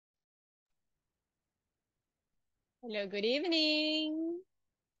Hello, good evening.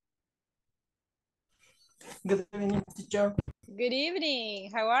 Good evening, teacher. Good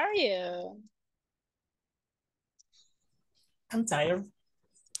evening. How are you? I'm tired.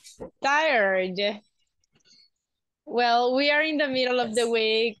 Tired. Well, we are in the middle of the Yes.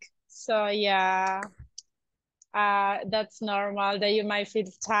 week, so yeah, that's normal that you might feel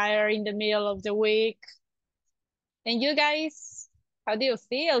tired in the middle of the week. And you guys, how do you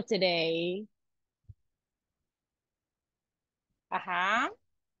feel today? Uh-huh.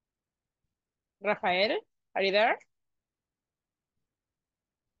 Rafael, are you there?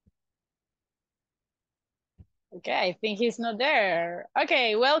 Okay, I think he's not there.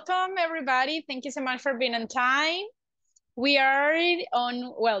 Okay, welcome everybody. Thank you so much for being on time. We are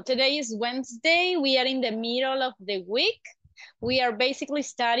on, well, today is Wednesday. We are in the middle of the week. We are basically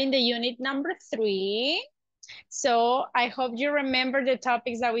starting the unit number 3. So I hope you remember the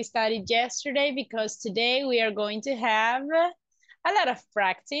topics that we studied yesterday because today we are going to have a lot of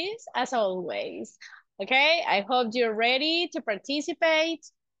practice as always. Okay, I hope you're ready to participate.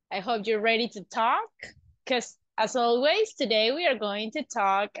 I hope you're ready to talk because as always, today we are going to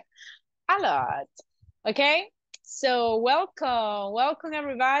talk a lot. Okay, so welcome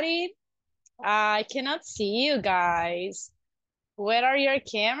everybody. I cannot see you guys. Where are your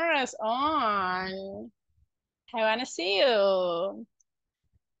cameras on? I wanna see you.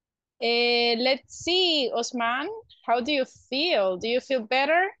 Let's see, Osman, how do you feel? Do you feel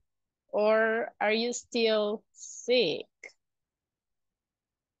better or are you still sick?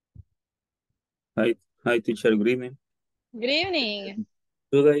 Hi, teacher. Good evening. Good evening.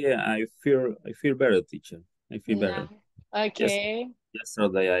 Today I feel better, teacher. I feel No. better. Yes, Okay.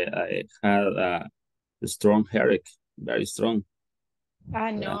 yesterday I had a strong headache, very strong.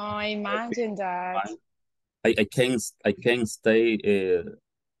 I know, Yeah, I I feel imagine that. fine. I can't stay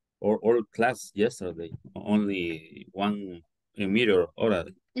or class yesterday. Only one meter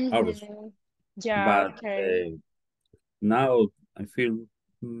hours. Mm-hmm. Yeah, But okay. now I feel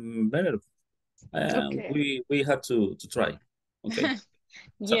better. Okay. We had to try. Okay.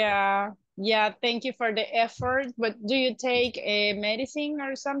 So Yeah, thank you for the effort. But do you take a medicine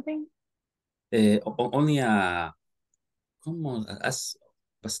or something? only a ¿cómo? As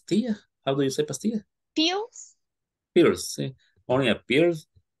pastilla? How do you say pastilla? Pills? Pills. Sí. Only a pills.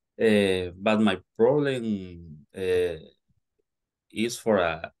 But my problem is for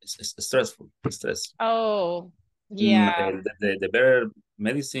stressful stress. Oh, yeah. The better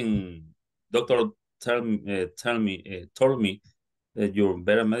medicine doctor told me that your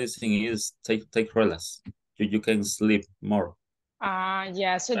better medicine is take relax. You can sleep more.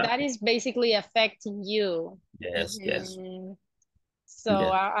 Yeah, so Yeah. that is basically affecting you. Yes. Mhm. So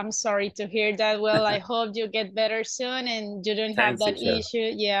Yeah. I'm sorry to hear that. Well, I hope you get better soon and you don't have Thanks, that teacher.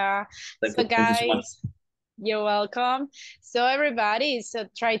 issue. Yeah. So Thank you so much. guys, you're welcome. So everybody, so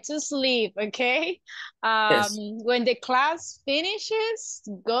try to sleep, okay? Yes. When the class finishes,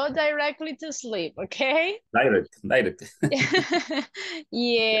 go directly to sleep, okay? Direct. Okay.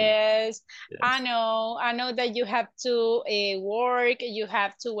 Yes, Yes. I know that you have to work, you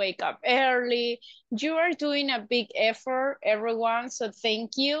have to wake up early. You are doing a big effort, everyone, so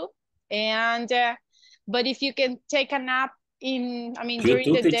thank you. And but if you can take a nap I mean, You during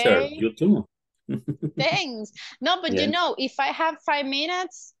too, the teacher. day, You too. thanks. No, but you Yes. know, if I have 5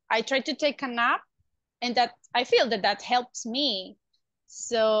 minutes, I try to take a nap, and that I feel that that helps me.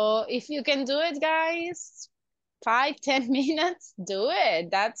 So if you can do it, guys, 5, 10 minutes, do it.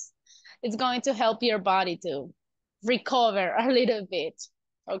 It's going to help your body to recover a little bit.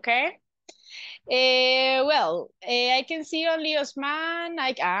 Okay. I can see only Osman.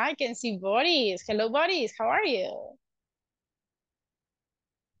 I can see Boris. Hello, Boris. How are you?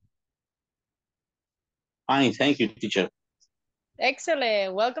 Fine, thank you, teacher.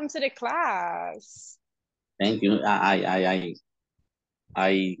 Excellent. Welcome to the class. Thank you. I,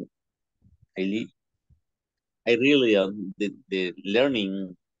 I, li- I really the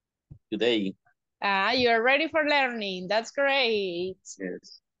learning today. You're ready for learning. That's great.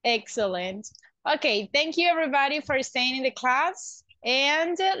 Yes. Excellent. Okay, thank you everybody for staying in the class.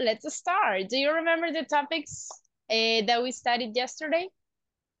 And let's start. Do you remember the topics that we studied yesterday?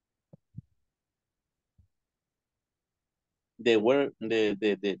 The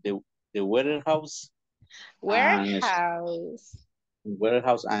warehouse and Warehouse.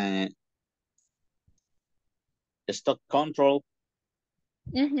 warehouse and stock control.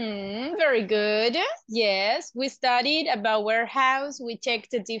 Very good. Yes, we studied about warehouse. We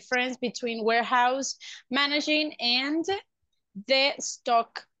checked the difference between warehouse managing and the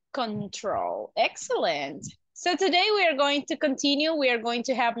stock control. Excellent. So today we are going to continue. We are going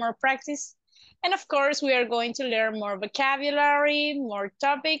to have more practice And of course, we are going to learn more vocabulary, more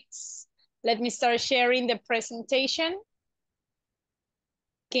topics. Let me start sharing the presentation.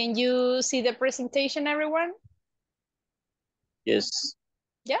 Can you see the presentation, everyone? Yes.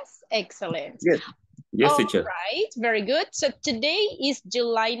 Yes, excellent. Yes. Yes, All teacher. right, very good. So today is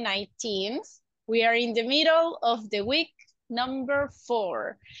July 19th. We are in the middle of the week number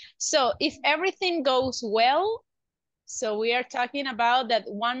 4. So if everything goes well, so we are talking about that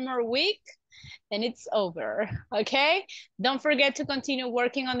one more week and it's over, okay? Don't forget to continue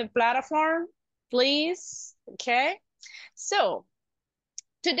working on the platform, please, okay? So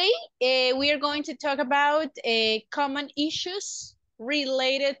today we are going to talk about common issues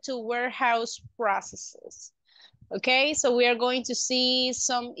related to warehouse processes. Okay, so we are going to see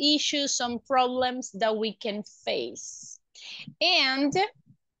some issues, some problems that we can face. And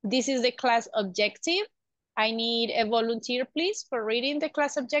this is the class objective. I need a volunteer, please, for reading the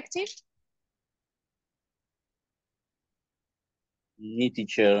class objective. Me,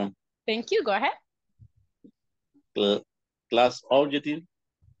 teacher. Thank you, go ahead. Class objective.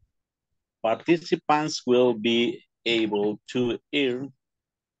 Participants will be able to earn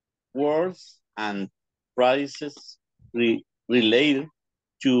words and prizes related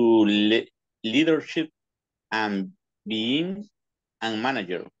to leadership and being and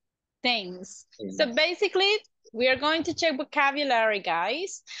manager. Thanks. So basically, we are going to check vocabulary,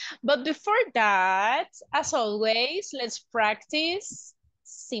 guys. But before that, as always, let's practice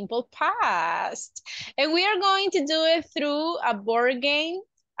simple past. And we are going to do it through a board game.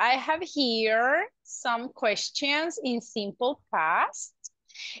 I have here some questions in simple past.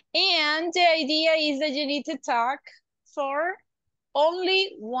 And the idea is that you need to talk for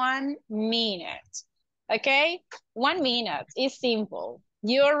only 1 minute. Okay? 1 minute is simple.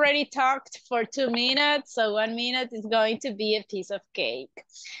 You already talked for 2 minutes, so 1 minute is going to be a piece of cake.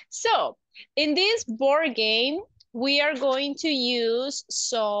 So in this board game, we are going to use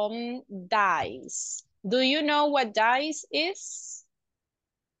some dice. Do you know what dice is?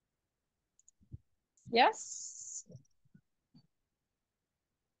 Yes?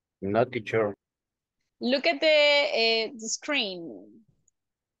 No, teacher. Look at the screen.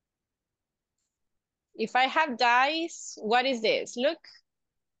 If I have dice, what is this? Look.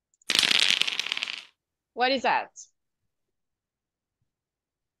 What is that?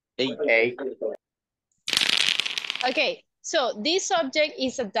 8. Okay, so this object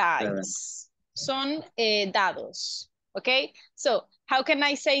is a dice. Son dados. Okay, so how can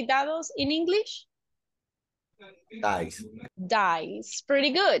I say dados in English? Dice. Dice,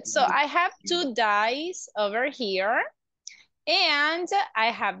 pretty good. So I have 2 dice over here and I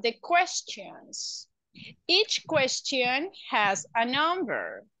have the questions. Each question has a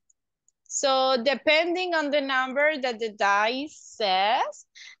number. So depending on the number that the dice says,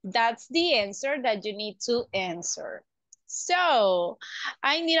 that's the answer that you need to answer. So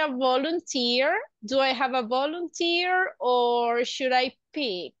I need a volunteer. Do I have a volunteer or should I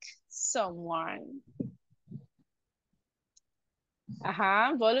pick someone?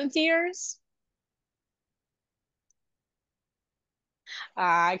 Volunteers.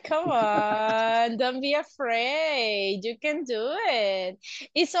 Come on, don't be afraid. You can do it.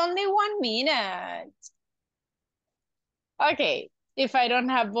 It's only 1 minute. Okay, if I don't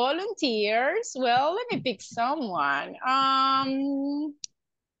have volunteers, well, let me pick someone. I'm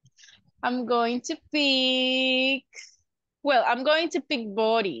going to pick, well, I'm going to pick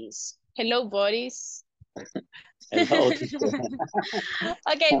Boris. Hello, Boris. Hello, teacher.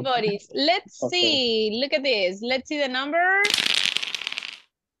 Okay, Boris, let's Okay. see. Look at this. Let's see the number.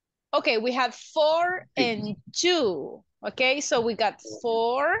 Okay, we have 4 and 2. Okay, so we got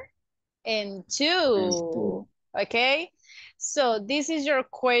 4 and 2. Okay, so this is your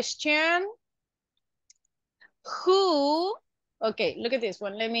question. Who, okay, look at this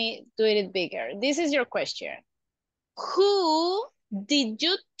one. Let me do it bigger. This is your question. Who did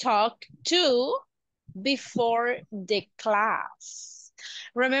you talk to before the class?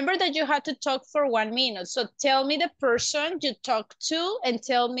 Remember that you had to talk for 1 minute. So tell me the person you talked to and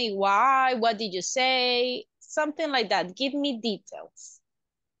tell me why, what did you say? Something like that. Give me details.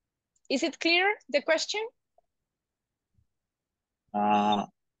 Is it clear, the question?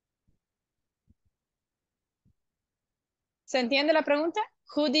 ¿Se entiende la pregunta?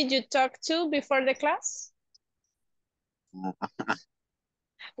 Who did you talk to before the class?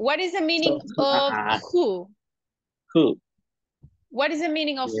 What is the meaning of who? Who? What is the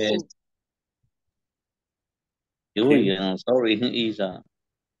meaning of Yes. who? Sorry, is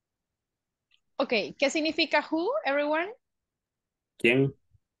Okay, ¿qué significa who, everyone? ¿Quién?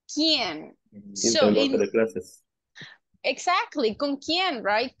 ¿Quién? ¿Quién So tomó de clases? Exactly. ¿Con quién,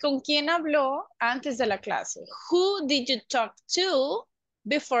 right? ¿Con quién habló antes de la clase? Who did you talk to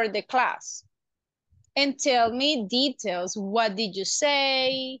before the class? And tell me details. What did you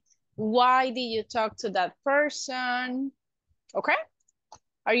say? Why did you talk to that person? Okay?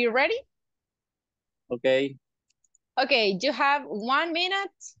 Are you ready? Okay. Okay, you have 1 minute.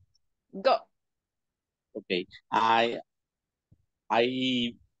 Go. Okay. I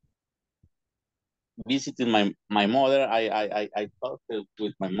visited my mother. I talked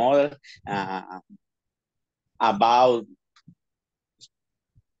with my mother about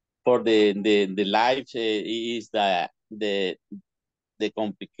for the life is the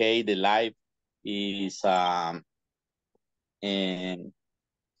complicated life is and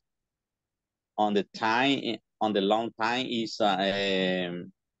on the time on the long time is the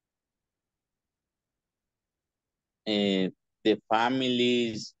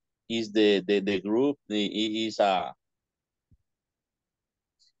families is the group is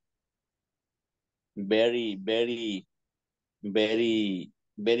very very very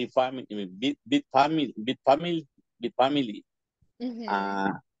very family big family big family Mhm.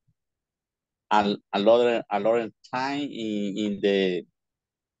 uh a lot of time in the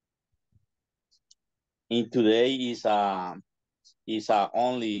in today is a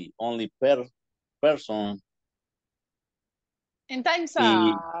only person And time's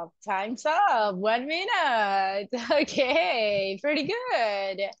he up. Time's up. 1 minute. Okay, pretty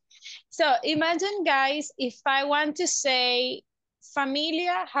good. So imagine, guys, if I want to say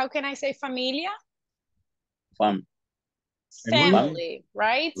familia, how can I say familia? fam, fam, Family,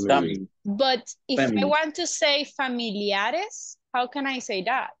 right? family But if I family want to say familiares, how can I say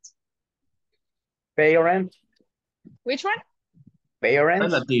that? Parents. Which one? Parents.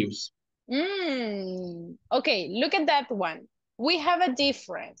 Relatives. Okay, look at that one. We have a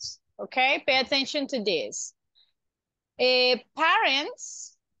difference, okay? Pay attention to this.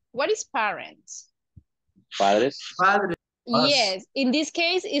 Parents, what is parents? padres Padre. Us. Yes, in this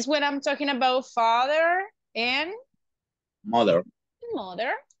case is when I'm talking about father and mother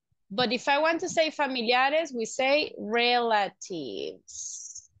mother. But if I want to say familiares, we say relatives.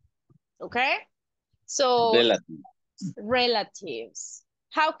 Okay? So, relative relatives.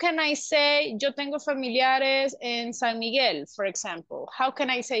 How can I say, yo tengo familiares en San Miguel, for example? How can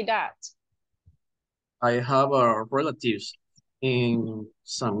I say that? I have relatives in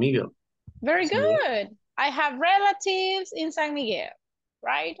San Miguel. Very San Miguel. good. I have relatives in San Miguel,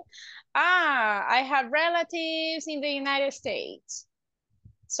 right? I have relatives in the United States.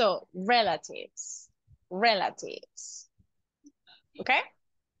 So relatives, relatives. Okay?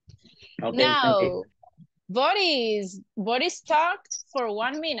 okay Now, Boris talked for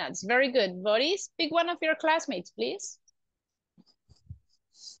 1 minute. Very good. Boris, pick one of your classmates, please.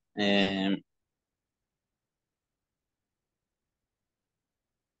 um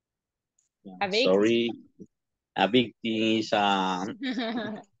A big. sorry a big thing is Uh-huh.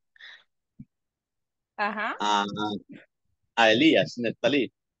 Elias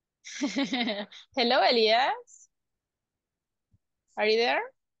Neptali. Hello, Elias. Are you there?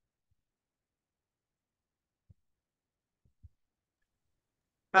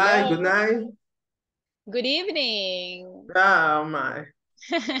 Hi, good Hello. night. Good evening. Oh my.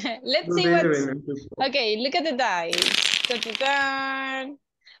 Let's Good see what's... evening, people. Okay, look at the dice. Dun, dun, dun.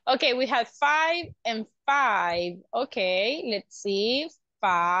 Okay, we have 5 and 5. Okay, let's see.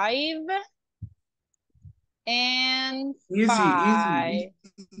 5 and Easy, 5. easy,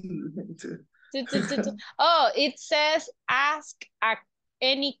 easy. Oh, it says ask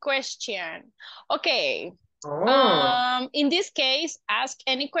any question. Okay. Oh. In this case, ask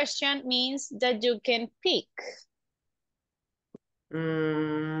any question means that you can pick.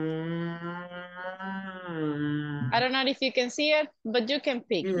 I don't know if you can see it, but you can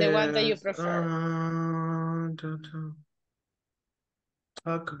pick the one that you Yes. prefer.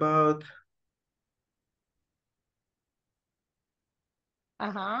 Talk about.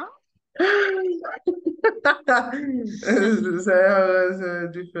 Uh-huh. Say how was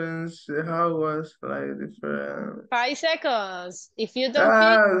difference? How was like different? 5 seconds. If you don't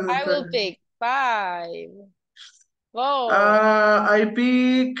pick, I will Okay. pick. 5, 4, I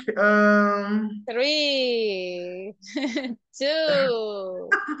pick 3, 2,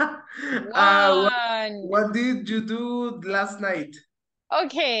 what 1. what did you do last night?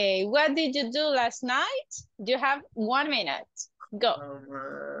 Okay, what did you do last night? You have 1 minute. Go.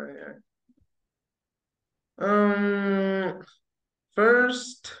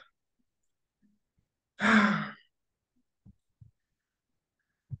 First,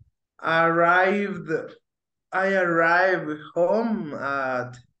 arrived. I arrived home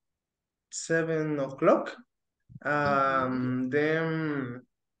at 7 o'clock. Then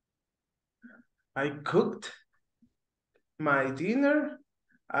I cooked my dinner.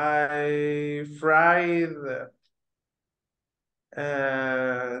 I fried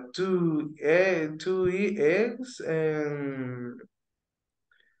two eggs and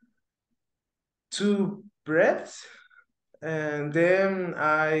two breads, and then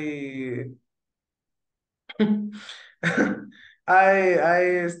I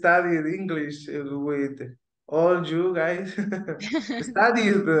studied English with all you guys.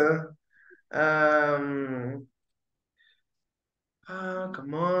 Studied um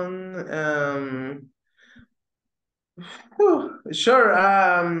come on sure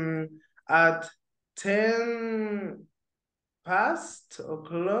at 10 past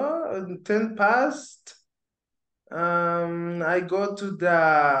o'clock, 10 past, I go to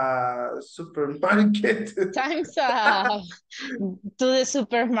the supermarket. Time's up. To the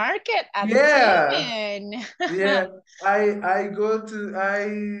supermarket at Yeah, 10. yeah. I go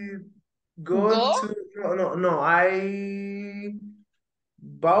Go? to no. I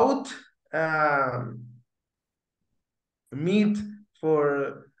bought um meat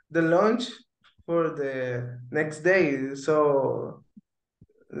for the lunch for the next day. So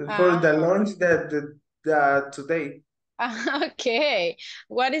for the Ah, lunch that today. okay.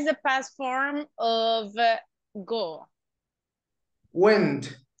 What is the past form of go?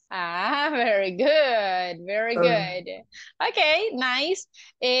 Went. Ah, very good. Very Um, good. Okay, nice.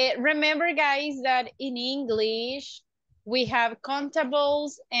 Remember, guys, that in English, we have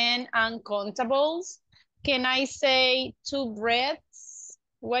countables and uncountables. Can I say two breaths?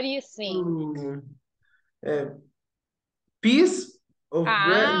 What do you think? to, uh, piece of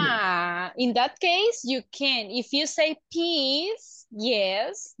bread. Ah, in that case, you can. If you say piece,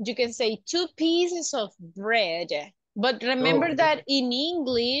 yes, you can say two pieces of bread. But remember Okay. that in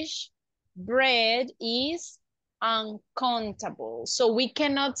English, bread is uncountable. So we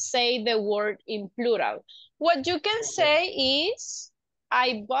cannot say the word in plural. What you can say is,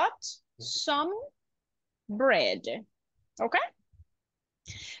 I bought some bread. Okay,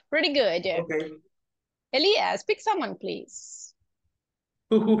 pretty good. Okay. Elias, pick someone, please.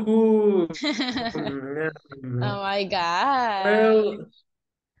 Hoo-hoo-hoo. Oh my God. Well,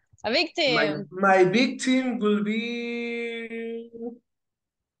 A my victim. my big team will be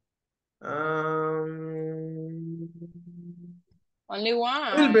um Only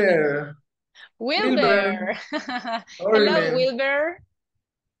one. Wilber. Wilber. Sorry, Hello, man. Wilber.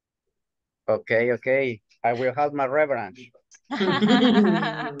 Okay. I will have my reverence.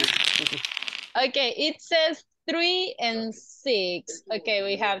 Okay, it says 3 and 6. Okay,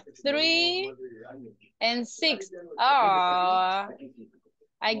 we have 3 and 6. Oh,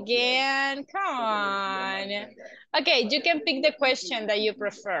 again, come on. Okay, you can pick the question that you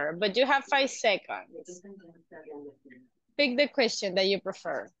prefer, but you have 5 seconds. Pick the question that you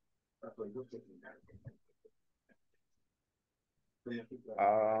prefer.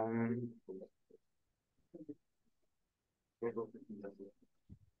 Um,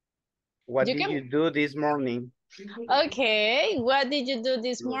 what You did can. you do this morning? Okay, what did you do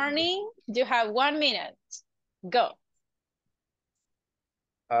this morning? You have 1 minute. Go.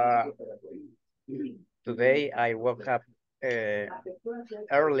 Uh, Today I woke up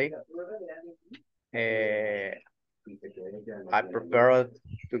early. I prepared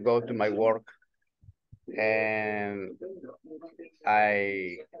to go to my work, and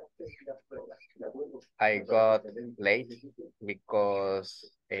I I got late because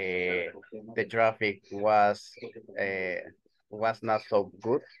the traffic was not so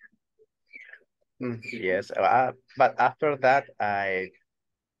good. Yes, but after that I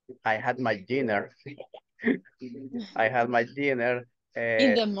had my dinner. I had my dinner.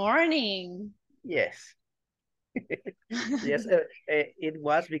 In the morning. Yes, yes. It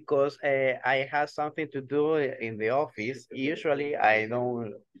was because I had something to do in the office. Usually, I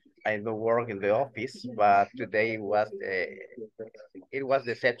don't work in the office, but today it was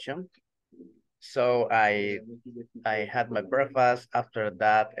the exception. So I had my breakfast. After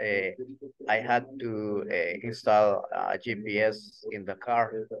that, I had to install GPS in the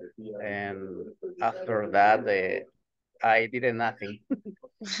car, and after that, I did nothing.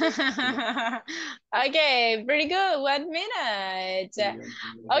 Okay, pretty good. 1 minute.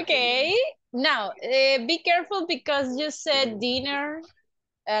 Okay, now be careful because you said dinner.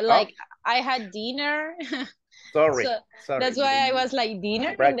 Oh, Like I had dinner. sorry, So sorry. that's why I was like dinner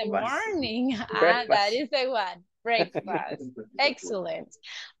in the Breakfast, morning. Ah, that breakfast. is the one. Breakfast. Excellent.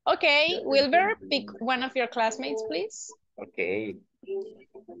 Okay, Wilbur, pick one of your classmates, please. Okay,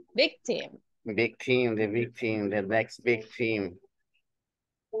 Victim. the big team, the next big team.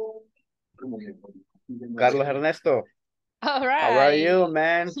 Carlos Ernesto, All how are right. you,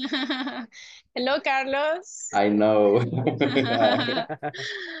 man? Hello, Carlos. I know.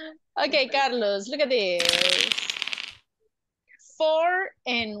 Okay, Carlos, look at this. 4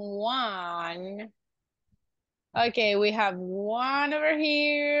 and 1. Okay, we have 1 over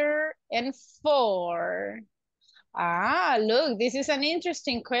here and 4. Ah, look, this is an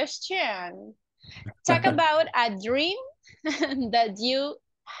interesting question. Talk about a dream that you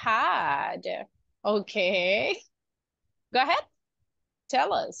had. Okay, go ahead,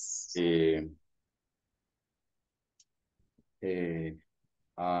 tell us. Eh,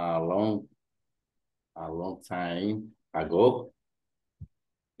 a long time ago,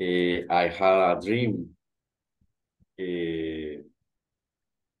 I had a dream.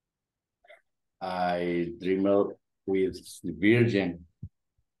 I dreamed with the Virgin.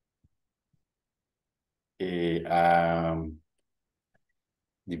 The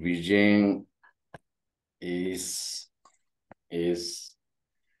Virgin is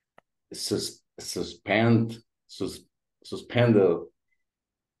suspended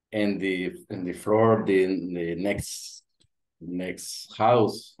in the floor the next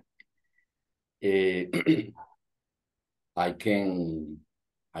house. I can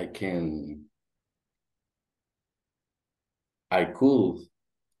I could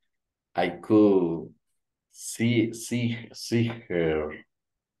see her.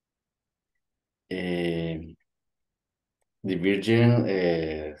 The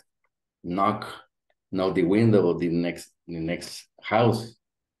Virgin knock the window of the next house,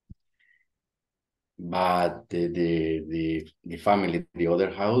 but the family, the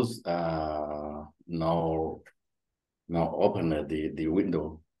other house, no opened the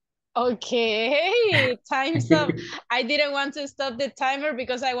window. Okay, time's up. I didn't want to stop the timer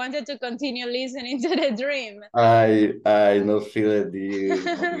because I wanted to continue listening to the dream. I not feel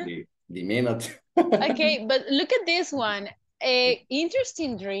the minute. Okay, but look at this one. A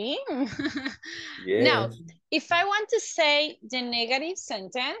interesting dream. Now, Yes. if I want to say the negative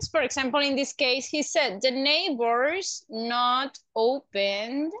sentence, for example, in this case, he said the neighbors not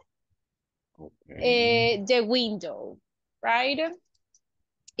opened Okay. the window, right?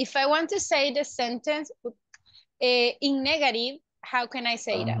 If I want to say the sentence in negative, how can I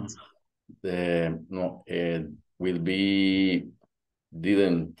say that? No, it will be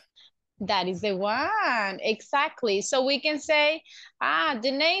didn't. That is the one, exactly. So we can say,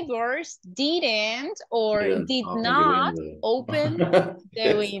 the neighbors didn't or Didn't did open the not open window. the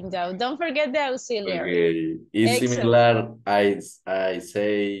Yes. window. Don't forget the auxiliary. Okay. It's Excellent. similar. I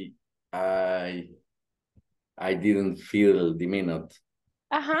say I didn't feel the minute.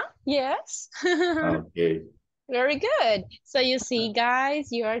 Yes. Okay. Very good. So you see, guys,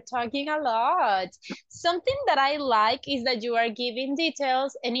 you are talking a lot. Something that I like is that you are giving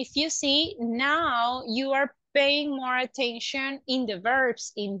details. And if you see now, you are paying more attention in the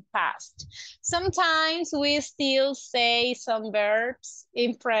verbs in past. Sometimes we still say some verbs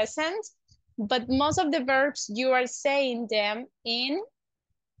in present, but most of the verbs you are saying them in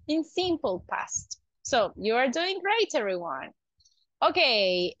simple past. So you are doing great, everyone.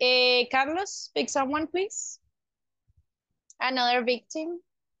 Okay, Carlos, pick someone, please. Another victim.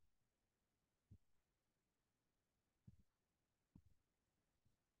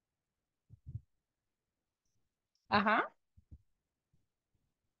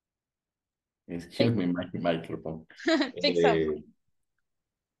 Excuse me, my microphone. Pick someone.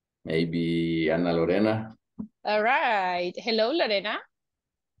 Maybe Ana Lorena. All right. Hello, Lorena.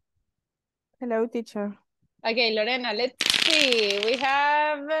 Hello, teacher. Okay, Lorena, let's see. We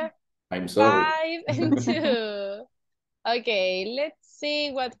have I'm sorry. 5 and 2. Okay, let's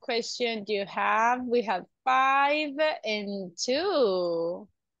see what question you have. We have 5 and 2.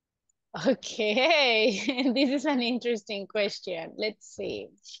 Okay, this is an interesting question. Let's see.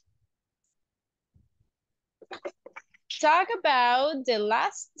 Talk about the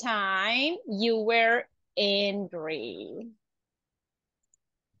last time you were angry.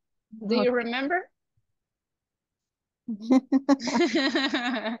 Do you remember?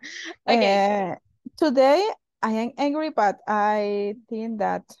 Okay. Today I am angry, but I think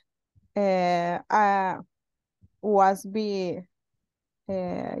that I was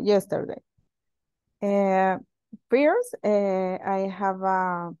yesterday. First, I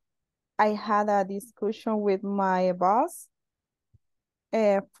had a discussion with my boss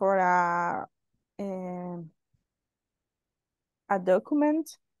for a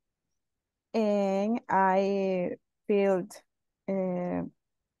document, and I felt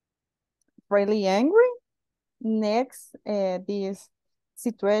really angry. Next, this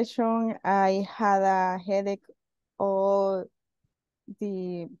situation, I had a headache all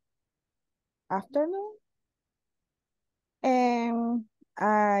the afternoon. And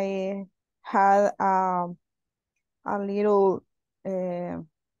I had a little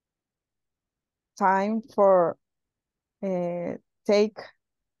time for take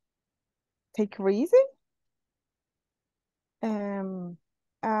reason.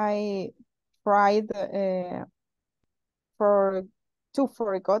 I tried to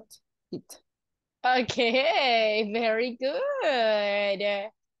forget it. Okay, very good.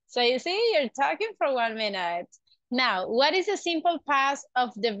 So you see, you're talking for 1 minute. Now, what is the simple past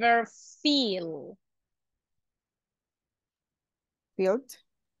of the verb feel? Felt.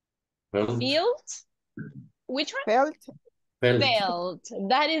 Felt? Which one? Felt. Felt.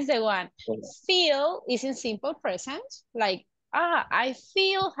 That is the one. Feel is in simple present, like, I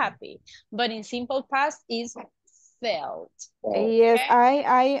feel happy. But in simple past is felt. Yes, Okay?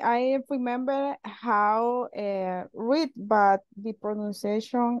 I remember how read, but the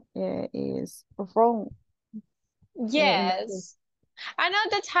pronunciation is wrong. Yes. I know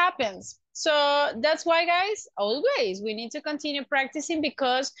that happens. So that's why, guys, always we need to continue practicing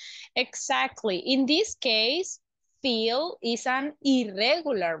because exactly in this case, feel is an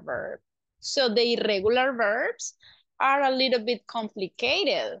irregular verb. So the irregular verbs are a little bit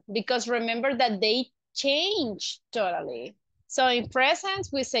complicated because remember that they change totally. So in present,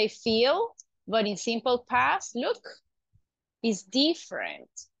 we say feel, but in simple past, look, is different.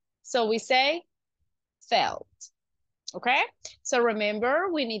 So we say felt. Okay, so remember,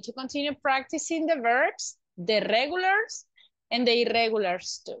 we need to continue practicing the verbs, the regulars and the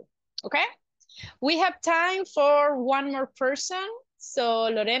irregulars too. Okay, we have time for one more person. So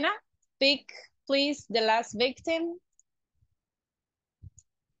Lorena, pick please the last victim.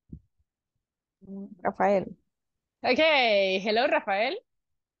 Rafael. Okay, hello Rafael.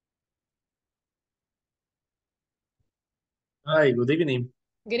 Hi, good evening.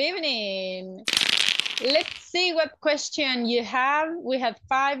 Good evening. Let's see what question you have. We have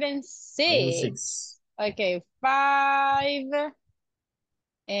 5 and 6. Okay, 5.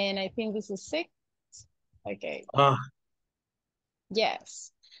 And I think this is 6. Okay.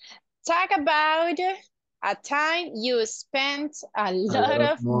 Yes. Talk about a time you spent a lot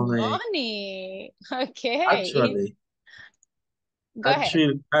of money. Okay. Actually, Go ahead.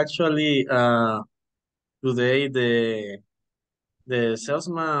 Today the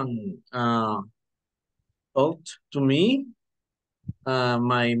salesman told to me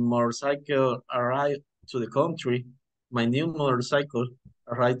my motorcycle arrived to the country. My new motorcycle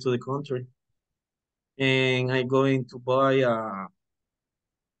arrived to the country, and I'm going to buy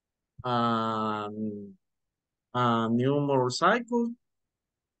a new motorcycle.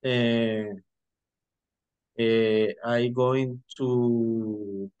 I going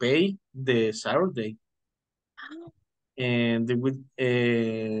to pay the Saturday, and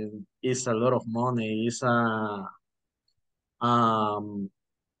it's a lot of money. It's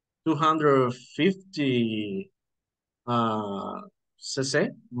 250 cc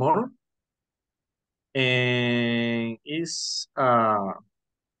more, and it's half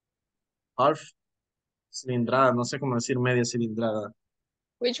cilindrada. No sé cómo decir media cilindrada.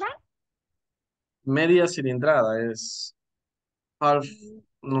 Which one? Media cilindrada es half,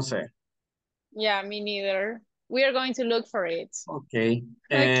 no sé. Yeah, me neither. We are going to look for it. Okay.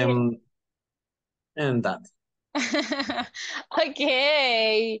 Okay. And that.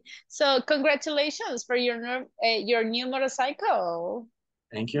 Okay. So congratulations for your new motorcycle.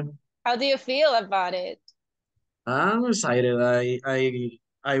 Thank you. How do you feel about it? I'm excited.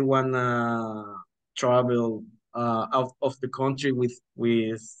 I wanna travel out of the country with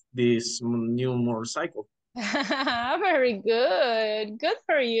this new motorcycle. Very good. Good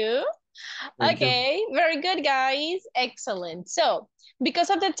for you. Thank Okay, you. very good, guys. Excellent. So, because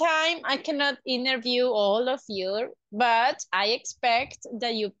of the time, I cannot interview all of you, but I expect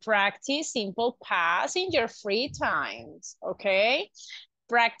that you practice simple past in your free times, okay?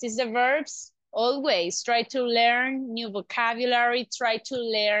 Practice the verbs always. Try to learn new vocabulary, try to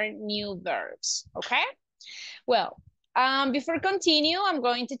learn new verbs, okay? Well, before continue, I'm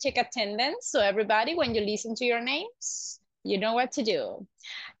going to check attendance. So everybody, when you listen to your names, you know what to do.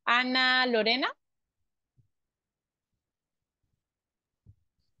 Ana Lorena.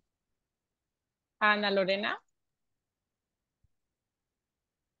 Ana Lorena.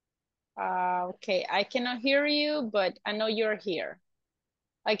 Okay, I cannot hear you, but I know you're here.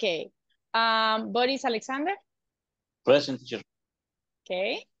 Okay. Boris Alexander. Present, teacher.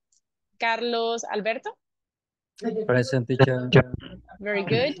 Okay. Carlos Alberto. Present, teacher. Very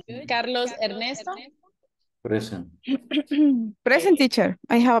good. Carlos Ernesto. Present. Present, teacher.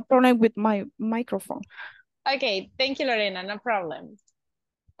 I have a problem with my microphone. Okay, thank you, Lorena, no problem.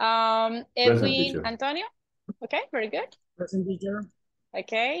 Present, Edwin, teacher. Antonio. Okay, very good. Present teacher.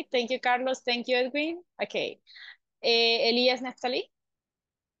 Okay, thank you, Carlos. Thank you, Edwin. Okay. Elias Neftali.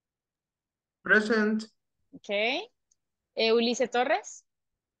 Present. Okay. Ulises Torres.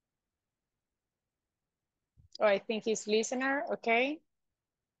 Oh, I think he's listener. Okay.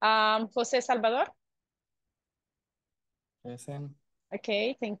 José Salvador. Present.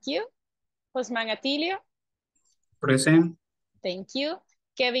 Okay, thank you. Josman Atilio. Present. Thank you.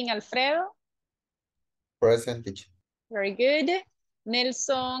 Kevin Alfredo. Present, teacher. Very good.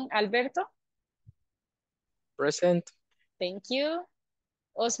 Nelson Alberto. Present. Thank you.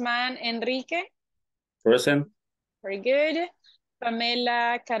 Osman Enrique. Present. Very good.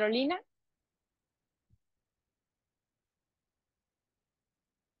 Pamela Carolina.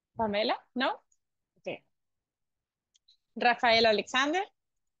 Pamela, no? Okay. Rafael Alexander.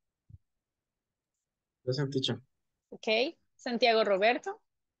 Present teacher. Okay. Santiago Roberto.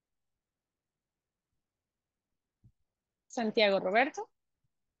 Santiago Roberto.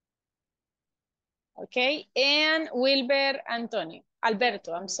 Okay. And Wilber Antonio.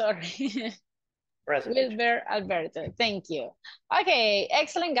 Alberto, I'm sorry. Present. Wilber Alberto, thank you. Okay,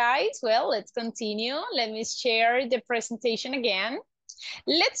 excellent guys. Well, let's continue. Let me share the presentation again.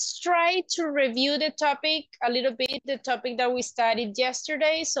 Let's try to review the topic a little bit, the topic that we studied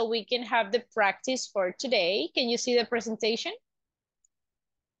yesterday, so we can have the practice for today. Can you see the presentation?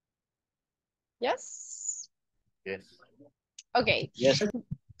 Yes? Yes. Okay. Yes.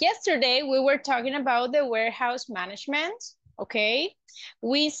 Yesterday, we were talking about the warehouse management, okay?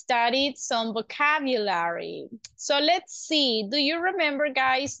 We studied some vocabulary. So let's see, do you remember,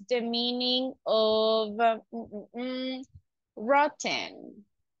 guys, the meaning of rotten?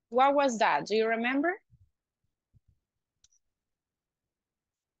 What was that? Do you remember?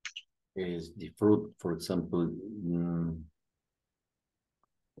 Is the fruit, for example,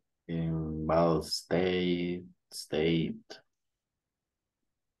 in bad state.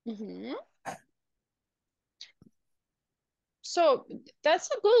 Mm-hmm. So that's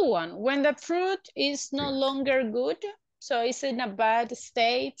a good one. When the fruit is no longer good, so it's in a bad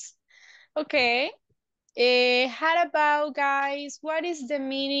state. Okay. How about, guys, what is the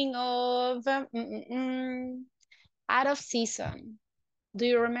meaning of out of season? Do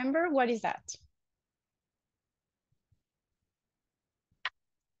you remember? What is that?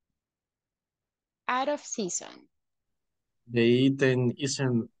 Out of season. The item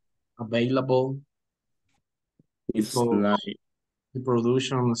isn't available. It's So like the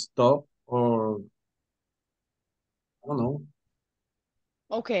production stop, or I don't know.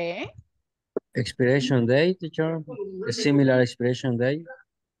 Okay. Expiration date, teacher. A similar expiration date.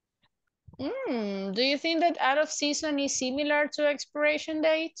 Do you think that out of season is similar to expiration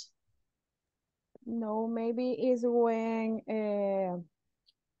date? No, maybe is when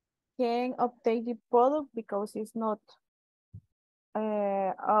can update the product because it's not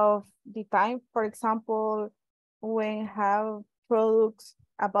of the time. For example, when have products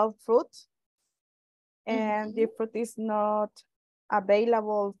about fruit and the fruit is not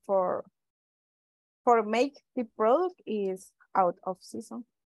available for make the product is out of season,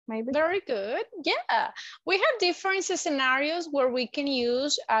 maybe. Very good. Yeah, we have different scenarios where we can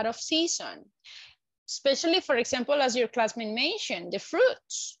use out of season, especially, for example, as your classmate mentioned, the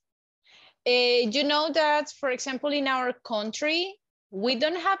fruits. You know that, for example, in our country, we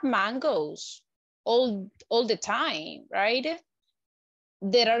don't have mangoes all the time, right?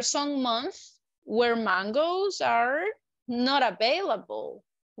 There are some months where mangoes are not available.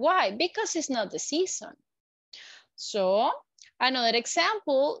 Why? Because it's not the season. So another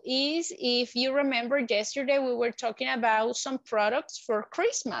example is, if you remember yesterday, we were talking about some products for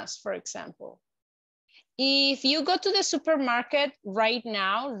Christmas, for example. If you go to the supermarket right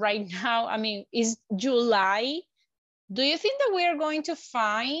now, I mean, it's July. Do you think that we are going to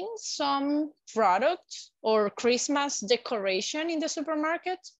find some product or Christmas decoration in the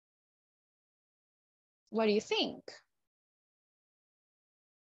supermarket? What do you think?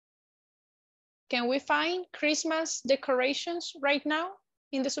 Can we find Christmas decorations right now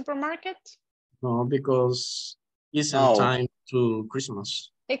in the supermarket? No, because it's in No. time to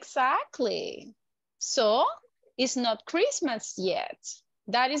Christmas. Exactly. So it's not Christmas yet.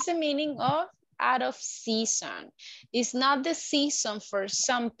 That is the meaning of out of season. It's not the season for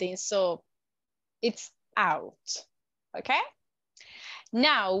something, so it's out. Okay?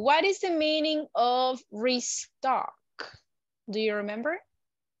 Now, what is the meaning of restock? Do you remember?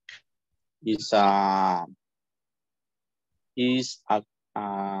 Is a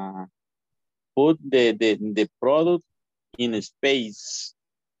put the product in a space.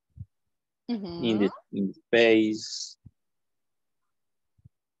 In the space.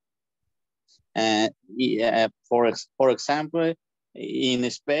 And for example, in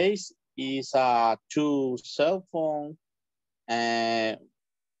space is a two cell phone, and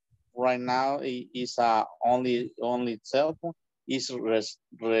right now it is a only cell phone is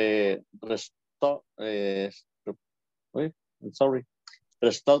I'm sorry,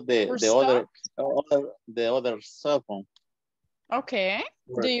 restock the other cell phone. Okay.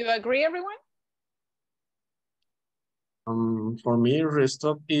 Do you agree, everyone? For me,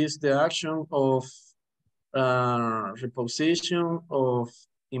 restock is the action of reposition of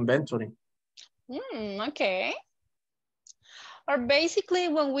inventory. Okay. Or basically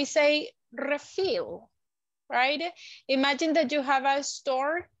when we say refill, right? Imagine that you have a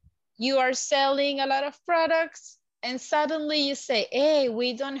store, you are selling a lot of products, and suddenly you say, hey,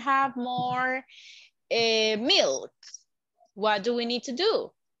 we don't have more milk. What do we need to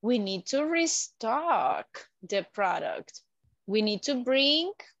do? We need to restock the product. We need to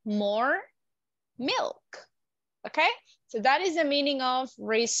bring more milk. Okay, so that is the meaning of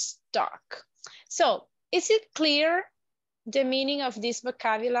restock. So is it clear the meaning of this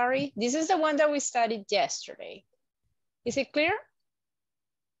vocabulary? This is the one that we studied yesterday. Is it clear?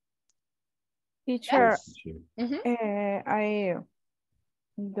 Teacher, Yes.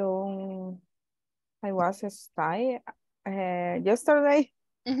 I was studying yesterday.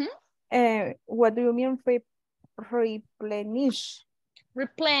 What do you mean replenish?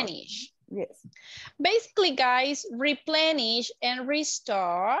 Replenish. Yes. Basically, guys, replenish and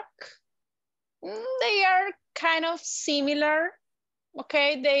restock, they are kind of similar,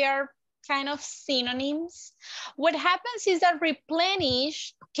 okay? They are kind of synonyms. What happens is that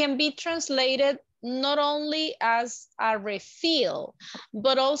replenish can be translated not only as a refill,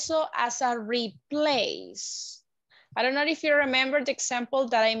 but also as a replace. I don't know if you remember the example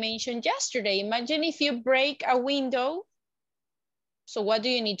that I mentioned yesterday. Imagine if you break a window. So what do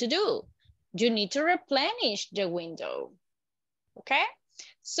you need to do? You need to replenish the window, okay?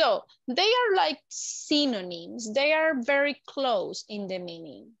 So they are like synonyms. They are very close in the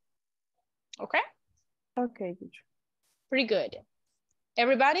meaning, okay? Okay, teacher. Pretty good.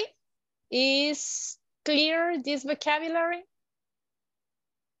 Everybody is clear this vocabulary?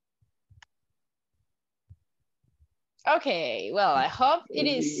 Okay, well, I hope it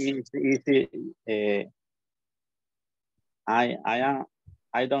is.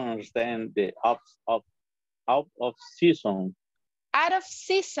 I don't understand the out of season. Out of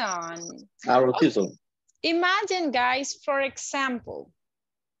season. Out of season. Imagine, guys, for example,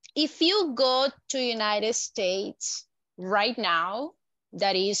 if you go to United States right now,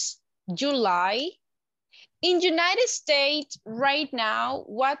 that is July. In United States right now,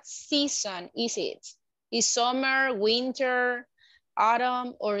 what season is it? Is summer, winter,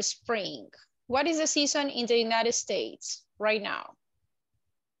 autumn, or spring? What is the season in the United States right now?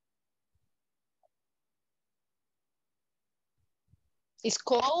 Is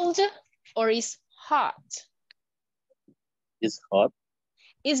cold or is hot? It's hot.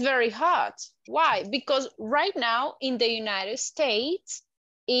 It's very hot. Why? Because right now in the United States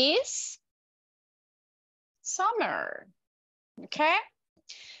is summer, okay?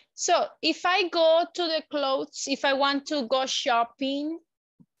 So if I go to the clothes, if I want to go shopping,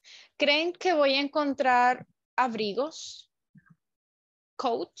 ¿creen que voy a encontrar abrigos,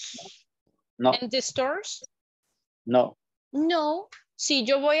 coats, no, in the stores? No. No. Si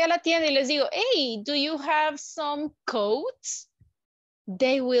yo voy a la tienda y les digo, hey, do you have some coats?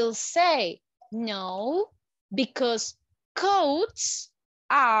 They will say, no, because coats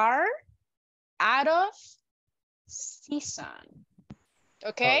are out of season.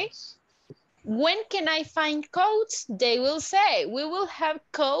 Okay? Coats. When can I find coats? They will say, we will have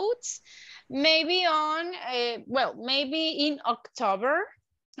coats maybe on, maybe in October,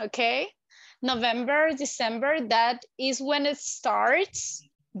 okay? November, December, that is when it starts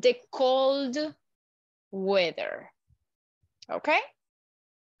the cold weather, okay?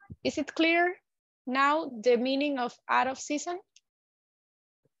 Is it clear now the meaning of out of season?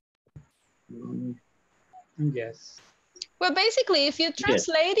 Yes. Well, basically, if you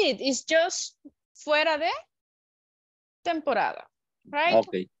translate it, it's just fuera de temporada, right?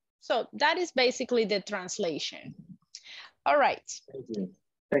 Okay. So that is basically the translation. All right. Thank you.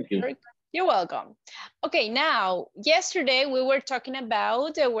 Thank you. You're welcome. Okay, now, yesterday we were talking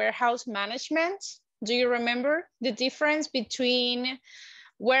about the warehouse management. Do you remember the difference between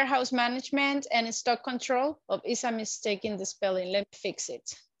warehouse management and stock control? Oh, it's a mistake in the spelling. Let me fix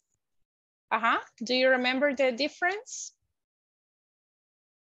it. Do you remember the difference?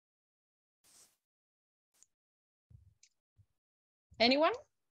 Anyone?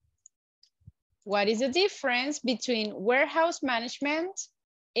 What is the difference between warehouse management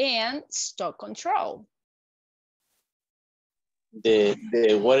and stock control? The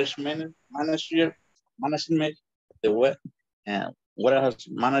warehouse management, the warehouse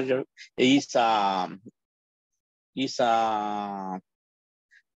manager is a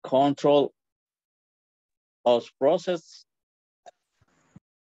control of process.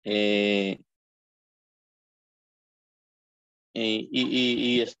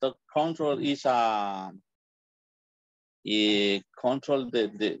 Stock control is a control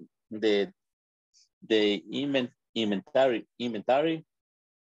the inventory,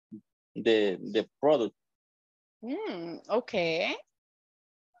 the product. Okay.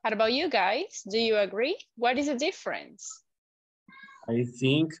 How about you guys? Do you agree? What is the difference? I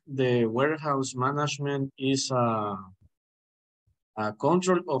think the warehouse management is a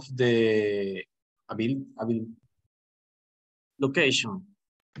control of the location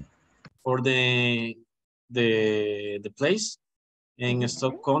for the place, and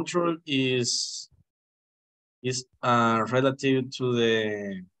stock control is relative to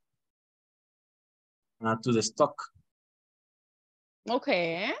the stock.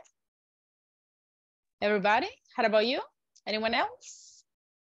 Okay. Everybody, how about you? Anyone else?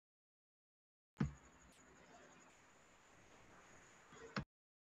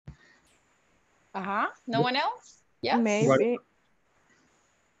 No one else? Yes? Maybe.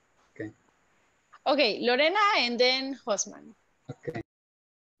 Okay. Okay, Lorena and then Hosman. Okay.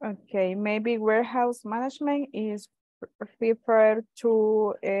 Okay, maybe warehouse management is referred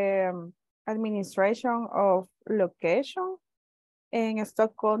to administration of location, and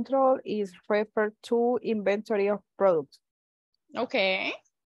stock control is referred to inventory of products. Okay.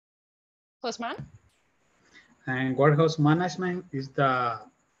 Hosman? And warehouse management is the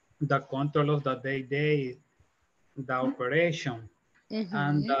control of the day-to-day, the operation.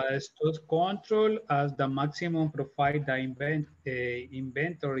 And the stock control as the maximum provide the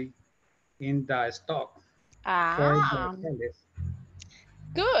inventory in the stock for the sellers.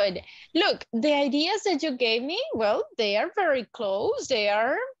 Good. Look, the ideas that you gave me, well, they are very close. They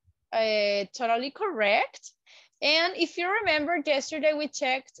are totally correct. And if you remember, yesterday we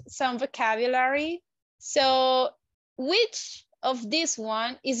checked some vocabulary. So which of this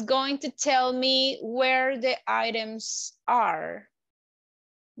one is going to tell me where the items are?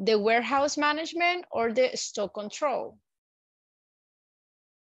 The warehouse management or the stock control?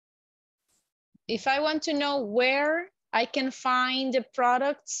 If I want to know where I can find the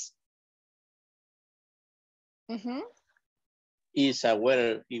products. Is a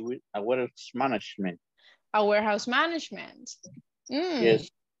warehouse management. A warehouse management. Yes.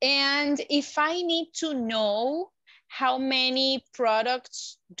 And if I need to know how many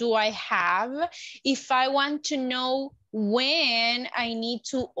products do I have, if I want to know when I need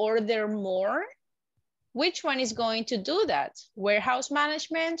to order more, which one is going to do that? Warehouse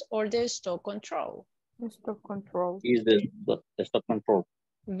management or the stock control? The stock control. Is the stock control.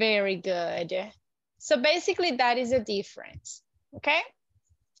 Very good. So basically that is the difference, okay?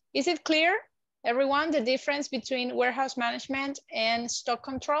 Is it clear, everyone, the difference between warehouse management and stock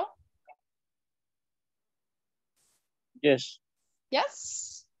control? Yes.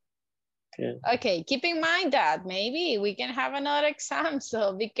 Yes? Yeah. Okay, keep in mind that maybe we can have another exam,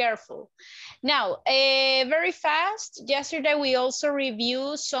 so be careful. Now, very fast, yesterday we also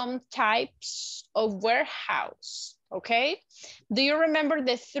reviewed some types of warehouse, okay? Do you remember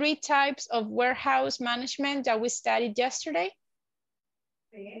the 3 types of warehouse management that we studied yesterday?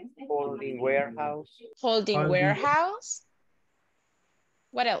 Holding warehouse. Holding warehouse.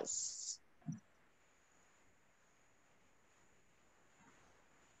 What else?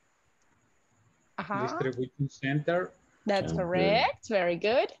 Distribution center. That's correct. Very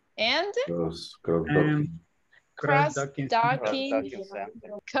good. And? Cross-docking.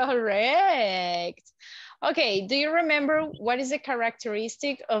 Correct. Okay, do you remember what is the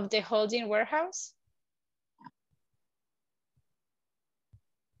characteristic of the holding warehouse?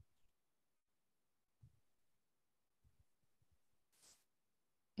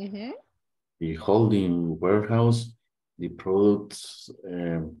 The holding warehouse, the products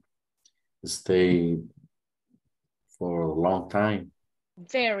stay for a long time.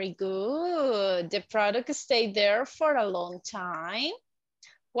 Very good. The product stayed there for a long time.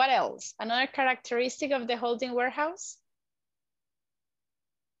 What else? Another characteristic of the holding warehouse?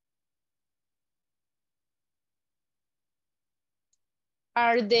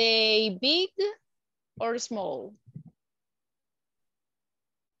 Are they big or small?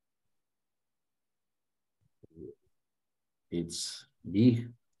 It's big.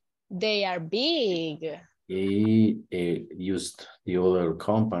 They are big. He used the other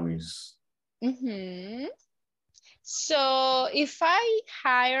companies. So if I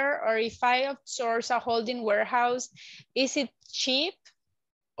hire or if I outsource a holding warehouse, is it cheap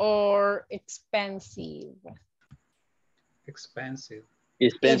or expensive? Expensive.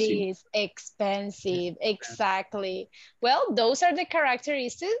 It is expensive, exactly. Well, those are the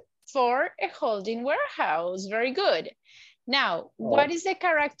characteristics for a holding warehouse. Very good. Now, what is the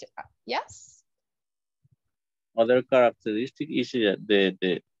character? Yes? Other characteristic is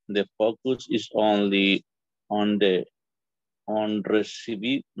that the focus is only on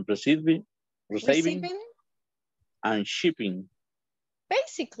receiving and shipping.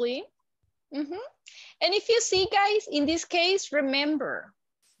 Basically. And if you see, guys, in this case, remember,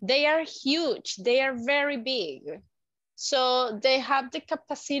 they are huge. They are very big. So they have the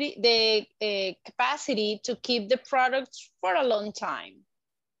capacity to keep the products for a long time.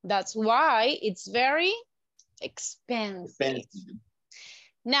 That's why it's very expensive.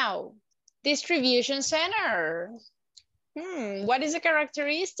 Now, distribution center. What is the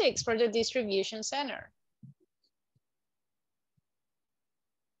characteristics for the distribution center?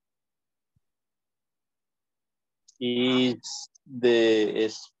 It's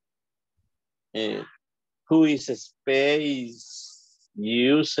who is a space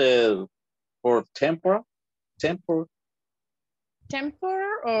used for temporary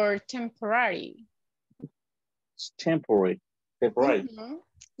or temporary? It's temporary.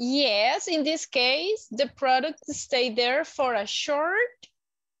 Yes, in this case, the product stay there for a short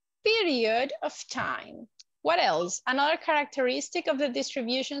period of time. What else? Another characteristic of the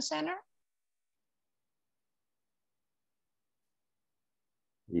distribution center?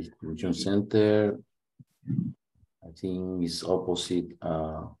 Distribution center, I think is opposite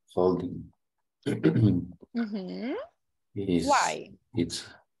holding. Why? It's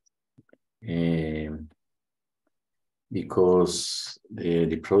because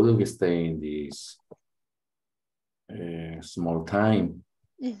the product stay in this small time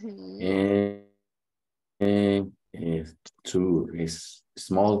and two is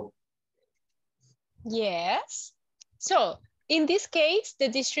small. Yes. So in this case, the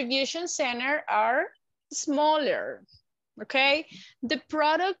distribution center are smaller, okay? The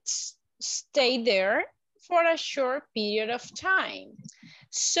products stay there for a short period of time.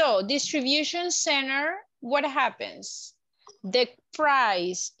 So distribution center, what happens? The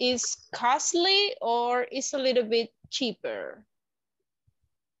price is costly or is a little bit cheaper?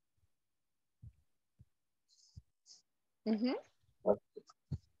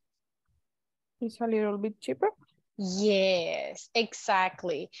 It's a little bit cheaper. Yes,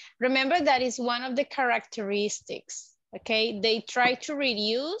 exactly. Remember that is one of the characteristics, okay? They try to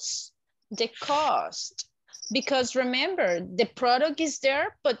reduce the cost because remember, the product is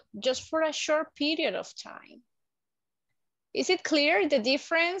there, but just for a short period of time. Is it clear the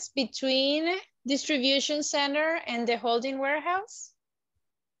difference between distribution center and the holding warehouse?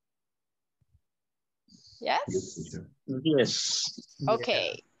 Yes? Yes.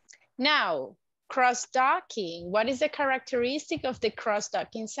 Okay. Now, cross-docking. What is the characteristic of the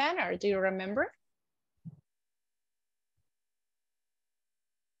cross-docking center? Do you remember?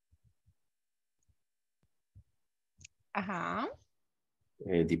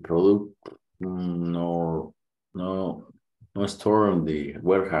 The product no store in the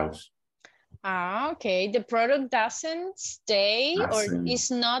warehouse. Okay. The product doesn't stay or is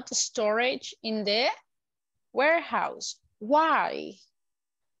not storage in the warehouse. Why?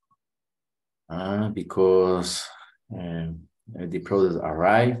 Because the product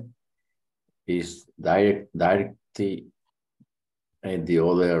arrive is directly in the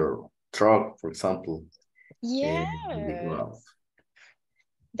other truck, for example. Yeah.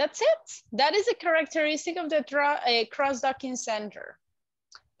 That's it. That is a characteristic of the cross-docking center.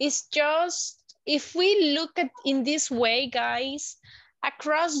 It's just, if we look at in this way, guys, a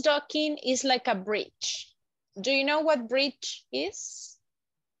cross-docking is like a bridge. Do you know what bridge is?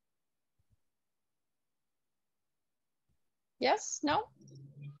 Yes? No?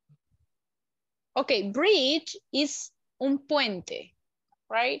 Okay, bridge is un puente,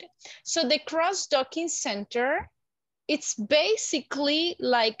 right? So the cross-docking center, it's basically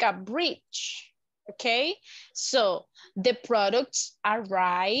like a bridge, okay? So the products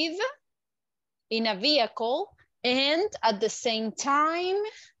arrive in a vehicle and at the same time,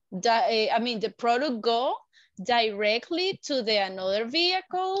 the product go directly to the another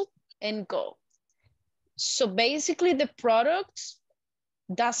vehicle and go. So basically the product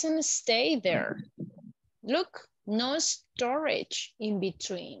doesn't stay there. Look, no storage in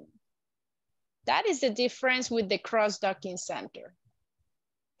between. That is the difference with the cross-docking center.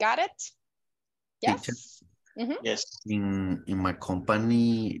 Got it? Yes? Yes. In my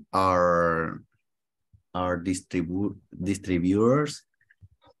company, our our distributors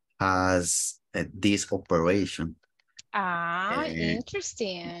has this operation.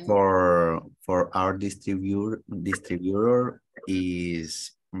 Interesting. For our distributor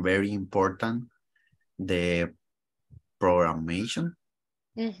is very important the programmation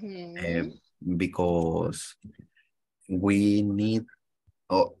because we need,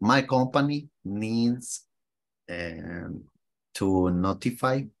 my company needs to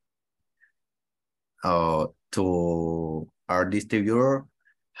notify to our distributor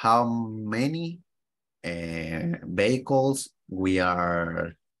how many vehicles we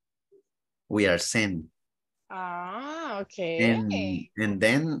are sending. Okay. And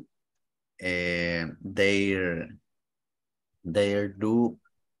then they do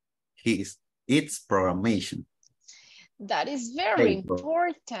its programmation. That is very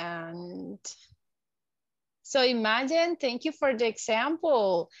important. So imagine, thank you for the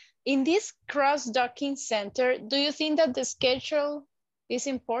example. In this cross-docking center, do you think that the schedule is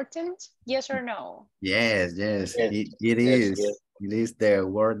important? Yes or no? Yes. Yes, It yes, is. yes. It is the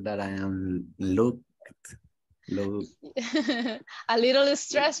word that I am look. A little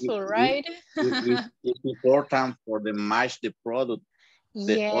stressful, right? It's important for the match the product,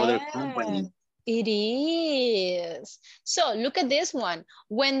 the other company. It is. So look at this one.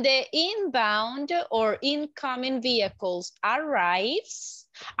 When the inbound or incoming vehicles arrives,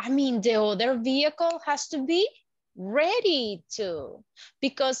 I mean, the other vehicle has to be ready to,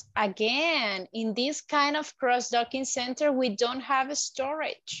 because again, in this kind of cross-docking center, we don't have a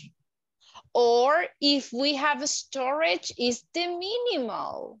storage. Or if we have a storage, it's the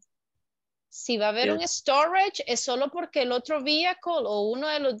minimal. Si va a haber un storage, es solo porque el otro vehicle o uno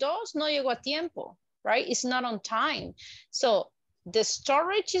de los dos no llegó a tiempo, right? It's not on time. So the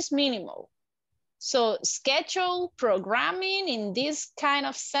storage is minimal. So schedule programming in this kind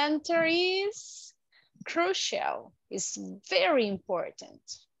of center is crucial. It's very important.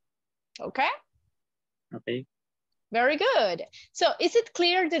 Okay? Okay. Very good. So is it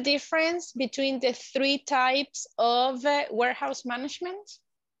clear the difference between the three types of warehouse management?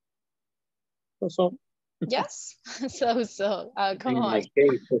 So. Yes? Come In on. my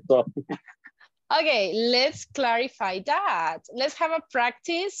case, so. Okay, let's clarify that. Let's have a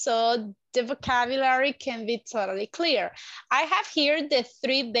practice so the vocabulary can be totally clear. I have here the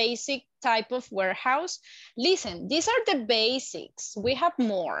three basic type of warehouse. Listen, these are the basics. We have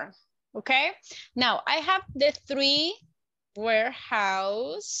more, okay? Now, I have the three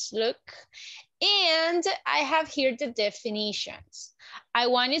warehouse, look, and I have here the definitions. I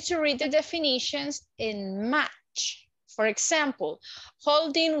want you to read the definitions and match. For example,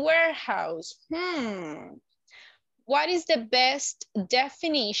 holding warehouse. What is the best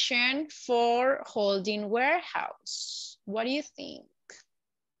definition for holding warehouse? What do you think?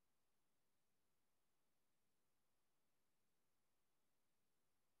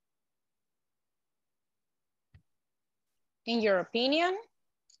 In your opinion?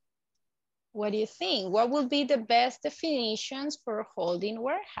 What do you think? What will be the best definitions for holding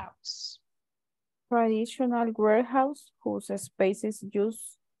warehouse? Traditional warehouse whose space is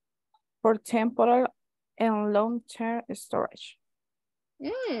used for temporal and long-term storage.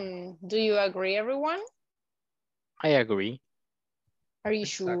 Do you agree, everyone? I agree. Are you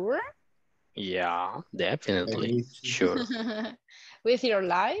sure? Yeah, definitely. Sure. With your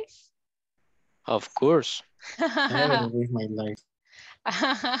life? Of course. With my life.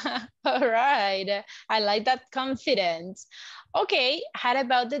 All right. I like that confidence. Okay, how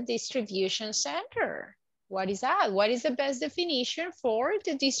about the distribution center? What is that? What is the best definition for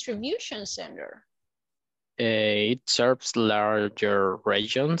the distribution center? It serves larger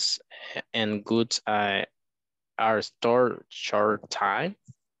regions and goods are stored short time.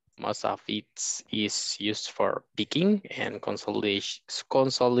 Most of it is used for picking and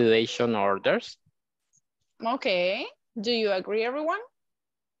consolidation orders. Okay. Do you agree, everyone?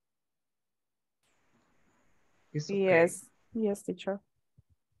 Okay. Yes, teacher.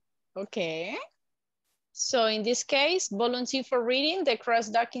 Okay. So in this case, volunteer for reading the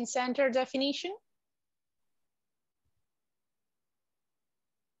cross-docking center definition.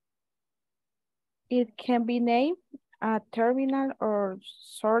 It can be named a terminal or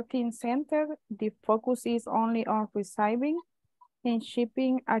sorting center. The focus is only on receiving and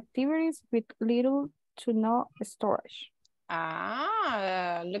shipping activities with little to no storage.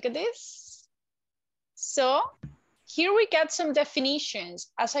 Look at this. So here we got some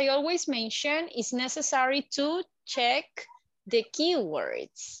definitions. As I always mention, it's necessary to check the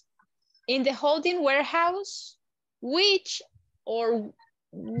keywords. In the holding warehouse, which or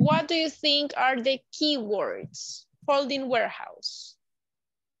what do you think are the keywords? Holding warehouse.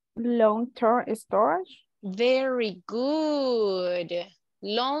 Long-term storage. Very good.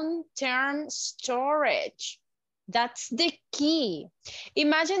 Long-term storage. That's the key.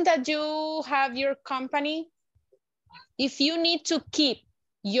 Imagine that you have your company. If you need to keep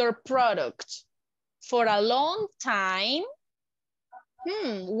your product for a long time,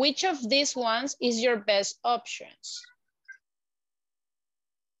 which of these ones is your best options?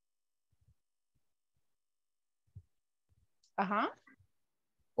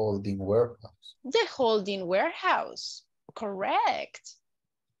 Holding warehouse. The holding warehouse, correct.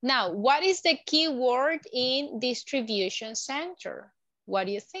 Now, what is the key word in distribution center? What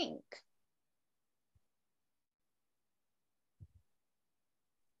do you think?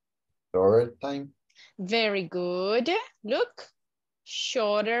 Shorter time. Very good. Look,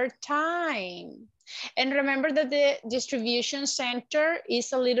 shorter time. And remember that the distribution center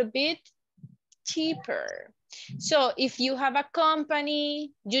is a little bit cheaper. So if you have a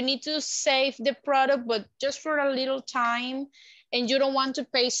company, you need to save the product, but just for a little time, and you don't want to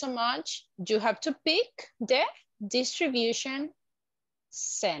pay so much, you have to pick the distribution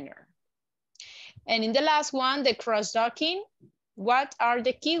center. And in the last one, the cross-docking, what are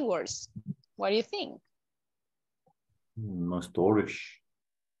the keywords? What do you think? No storage.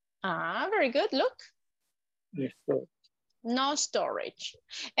 Very good, look. No storage.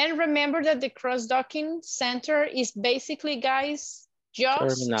 And remember that the cross-docking center is basically, guys,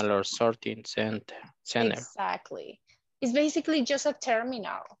 just... Terminal or sorting center. Exactly. It's basically just a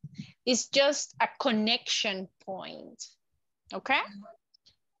terminal. It's just a connection point, okay?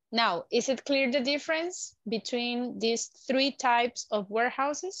 Now, is it clear the difference between these three types of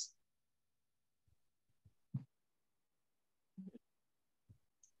warehouses?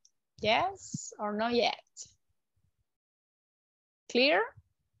 Yes or not yet? Clear?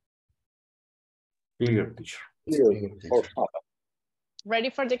 Clear, teacher. Ready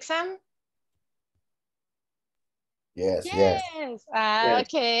for the exam? Yes.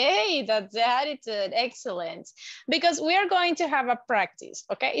 Okay, that's the attitude. Excellent. Because we are going to have a practice,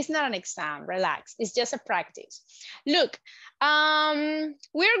 okay? It's not an exam, relax. It's just a practice. Look,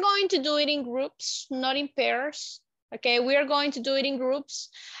 we're going to do it in groups, not in pairs, okay? We are going to do it in groups.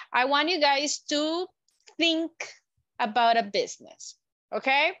 I want you guys to think about a business,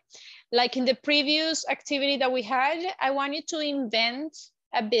 okay? Like in the previous activity that we had, I want you to invent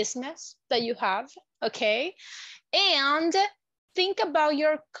a business that you have, okay? And think about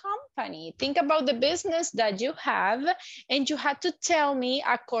your company. Think about the business that you have, and you had to tell me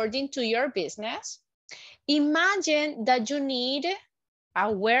according to your business. Imagine that you need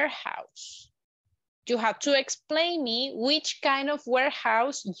a warehouse. You have to explain me which kind of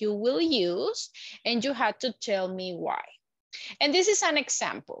warehouse you will use, and you had to tell me why. And this is an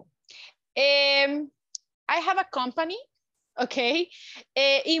example. I have a company. Okay,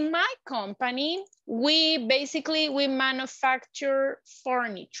 in my company, we manufacture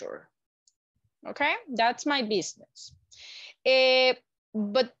furniture. Okay, that's my business.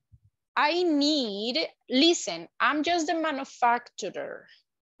 But I need, listen, I'm just the manufacturer.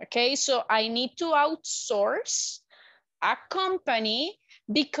 Okay, so I need to outsource a company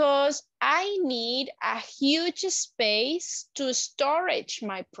because I need a huge space to storage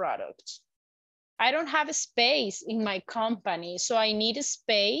my product. I don't have a space in my company, so I need a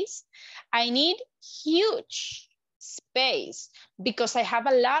space. I need huge space because I have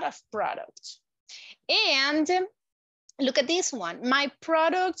a lot of products. And look at this one, my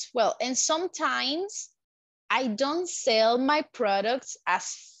products, well, and sometimes I don't sell my products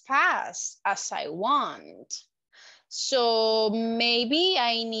as fast as I want. So maybe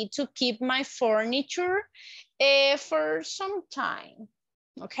I need to keep my furniture for some time,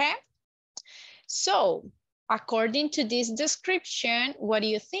 okay? So, according to this description, what do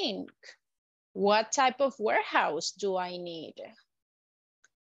you think? What type of warehouse do I need?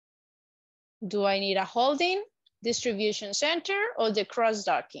 Do I need a holding, distribution center, or the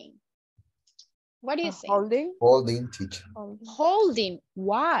cross-docking? What do you think? Holding. Holding, teacher. Holding,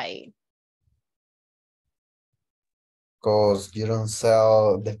 why? Because you don't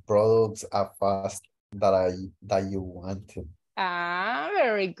sell the products as fast that you wanted.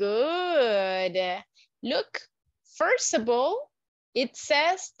 Very good. Look, first of all, it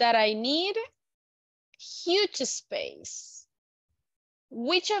says that I need huge space.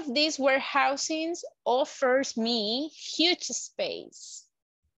 Which of these warehousings offers me huge space?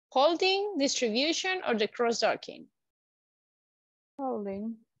 Holding, distribution, or the cross-docking?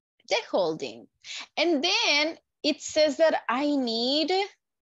 Holding. The holding. And then it says that I need,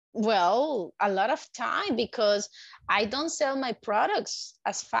 well, a lot of time because I don't sell my products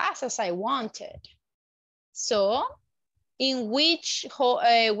as fast as I wanted. So In which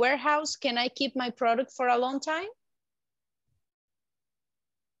warehouse can I keep my product for a long time?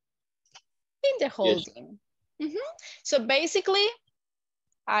 In the holding. Yes. So basically,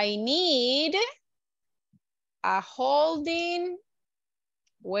 I need a holding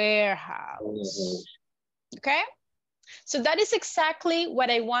warehouse. Okay? So that is exactly what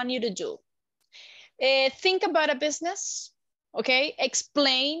I want you to do. Think about a business, okay?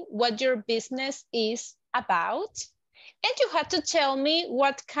 Explain what your business is about. And you have to tell me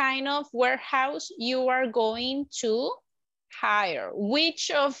what kind of warehouse you are going to hire. Which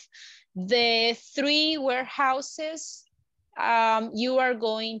of the 3 warehouses you are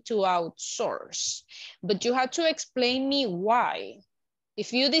going to outsource. But you have to explain me why.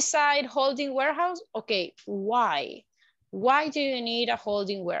 If you decide holding warehouse, okay, why? Why do you need a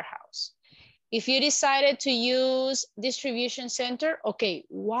holding warehouse? If you decided to use distribution center, okay,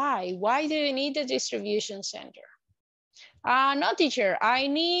 why? Why do you need a distribution center? No, teacher, I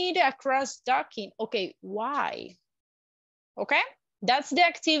need a cross-docking. Okay, why? Okay, that's the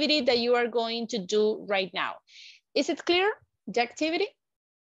activity that you are going to do right now. Is it clear, the activity?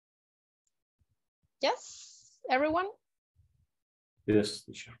 Yes, everyone? Yes,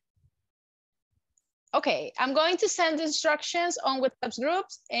 teacher. Okay, I'm going to send instructions on WhatsApp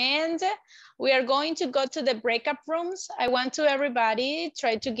groups and we are going to go to the breakup rooms. I want to everybody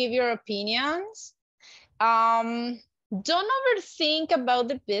try to give your opinions. Don't overthink about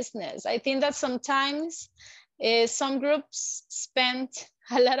the business. I think that sometimes some groups spend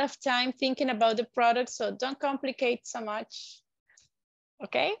a lot of time thinking about the product, so don't complicate so much.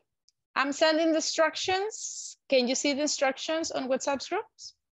 Okay, I'm sending the instructions. Can you see the instructions on WhatsApp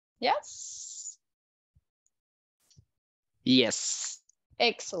groups? Yes? Yes.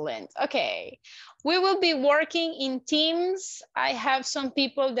 Excellent. Okay, we will be working in teams. I have some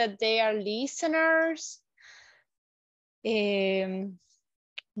people that they are listeners.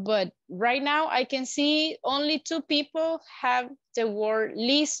 But right now I can see only 2 people have the word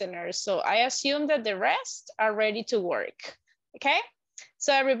listeners. So I assume that the rest are ready to work. Okay,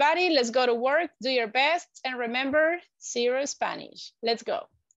 so everybody, let's go to work, do your best, and remember, 0 Spanish. Let's go.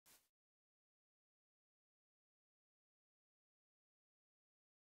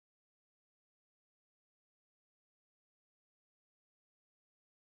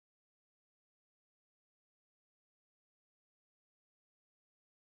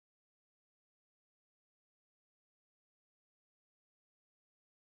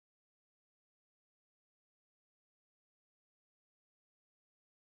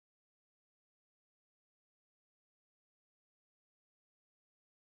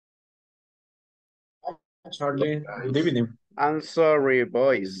 Charlie, good evening. I'm sorry,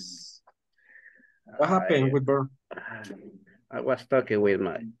 boys. What happened with Bird? I was talking with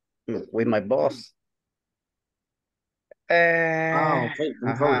my boss. Okay,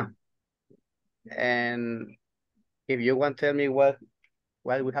 no problem. And if you want to tell me what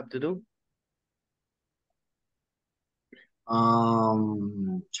we have to do?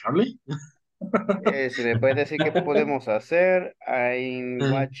 Charlie? Si me puedes decir qué podemos hacer. I'm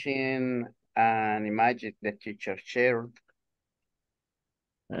watching an image the teacher shared.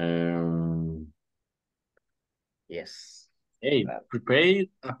 Yes. Hey, prepare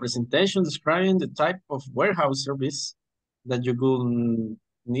a presentation describing the type of warehouse service that you will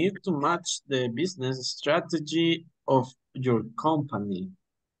need to match the business strategy of your company.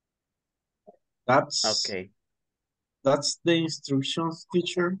 That's okay. That's the instructions,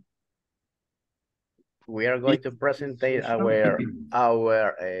 teacher. We are going to present our warehouse.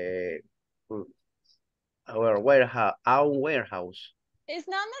 It's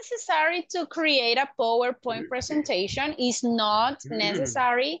not necessary to create a PowerPoint presentation. It's not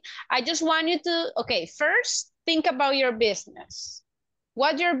necessary. I just want you to, okay, first think about your business.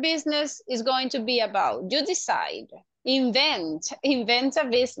 What your business is going to be about. You decide, invent a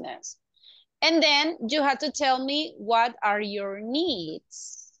business. And then you have to tell me what are your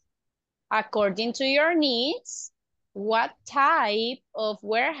needs. According to your needs, what type of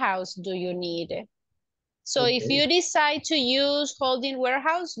warehouse do you need? So if you decide to use holding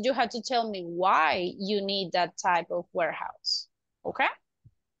warehouse, you have to tell me why you need that type of warehouse. Okay?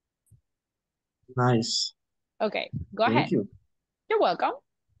 Nice. Okay, go ahead. Thank you. You're welcome.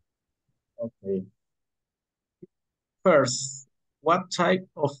 Okay. First, what type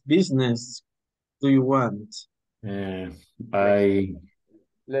of business do you want?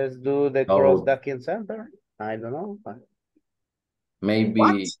 Let's do the cross-docking center. I don't know.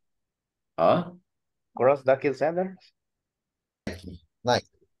 Maybe. What? Cross-docking center. Nike.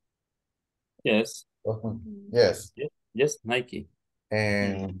 Yes. Yes. Yes, Nike.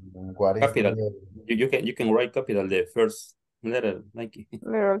 And what is Capital. You can write capital the first letter, Nike.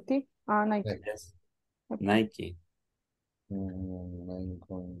 Letter T. Nike. Yes. Nike. I'm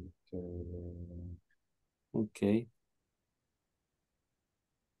going to Okay.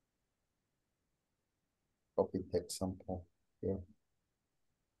 copy the example here.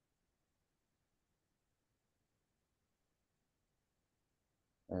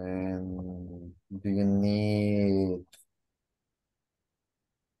 And do you need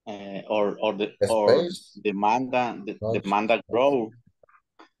or space? demanda grow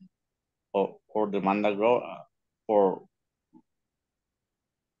or demanda grow for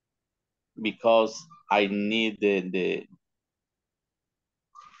because I need the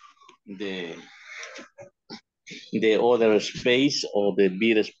other space or the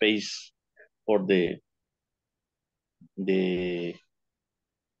bigger space for the bid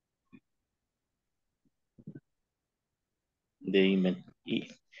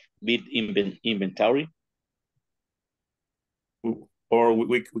inventory. Or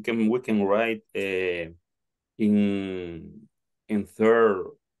we can write in third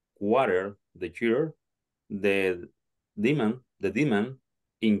quarter the year the demand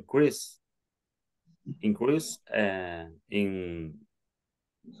increase in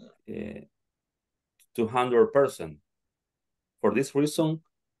 200%. For this reason,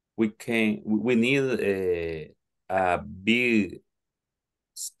 we need a big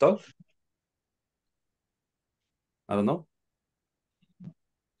stock. I don't know.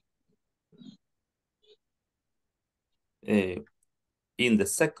 In the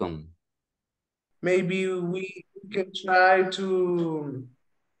second. Maybe we can try to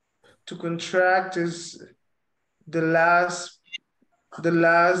contract is the last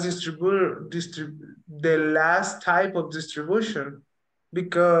type of distribution,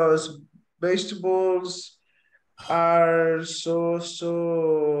 because vegetables are so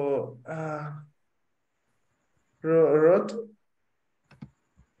rot.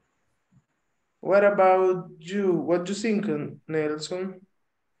 What about you? What do you think, Nelson?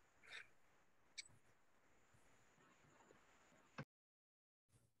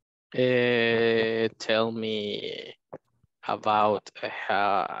 Tell me about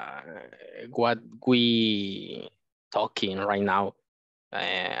what we talking right now.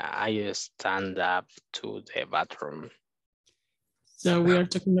 I stand up to the bathroom. So we are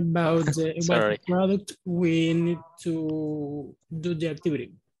talking about what Sorry. product we need to do the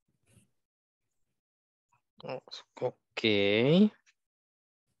activity. Okay.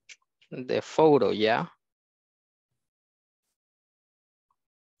 The photo, yeah.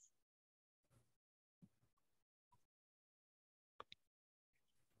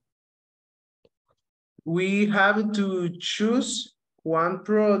 We have to choose one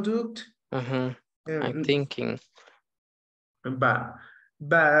product. I'm thinking. But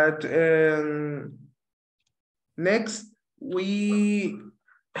next we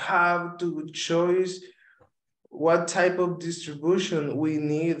have to choose what type of distribution we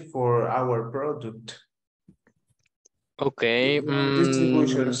need for our product. Okay.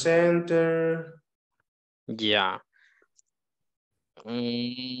 Distribution center. Yeah.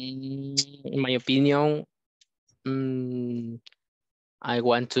 In my opinion, I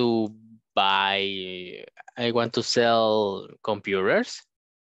want to sell computers.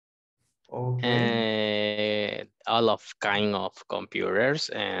 Okay. All of kind of computers,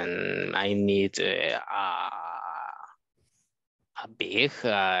 and I need a big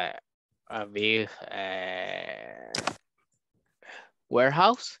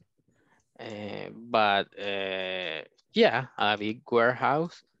warehouse. But yeah, a big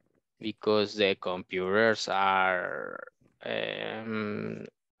warehouse, because the computers are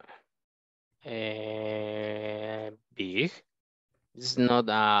big. It's not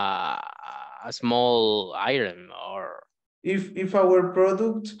a small item. Or if our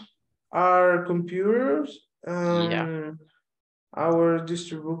products are computers, yeah, our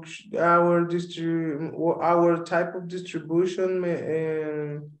type of distribution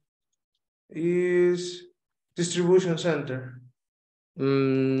is distribution center.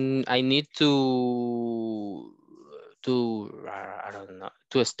 I need to I don't know,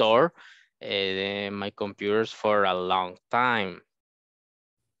 to store my computers for a long time,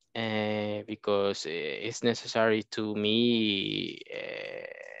 because it's necessary to me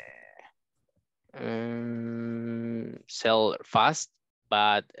sell fast,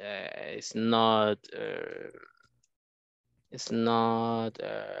 but it's not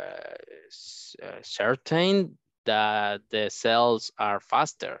certain that the sales are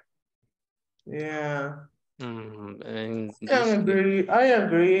faster. Yeah. And I agree.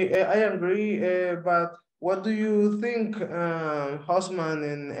 But what do you think, Hosman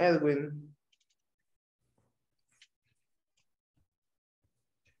and Edwin?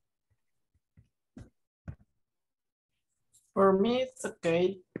 For me, it's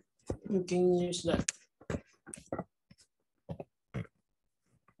okay. You can use that.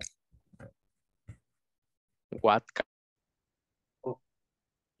 What?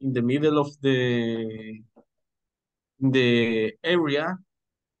 In the middle of the area,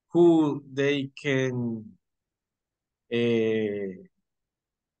 who they can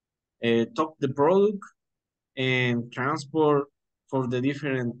top the product and transport for the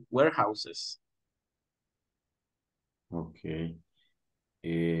different warehouses. Okay.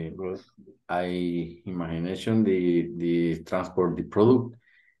 Well, I imagination the transport the product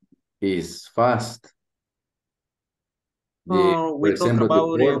is fast. For We talk example, the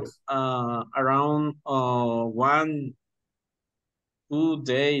about it port. around 1-2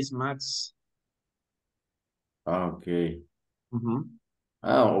 days max. Okay.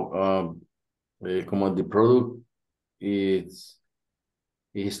 Como the product is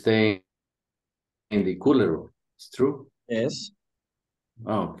staying in the cooler, it's true? Yes.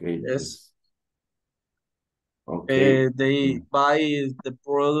 Okay. Yes. Okay. They buy the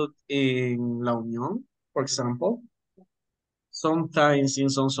product in La Unión, for example. Sometimes in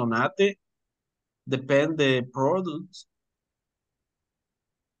Sonsonate, depend the product.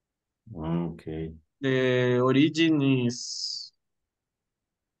 Okay. The origin is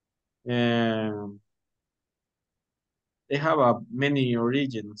they have many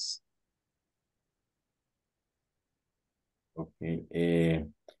origins. Okay.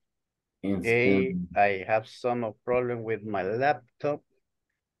 Okay, I have some problem with my laptop.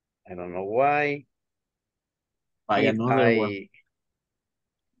 I don't know why. Buy If another one.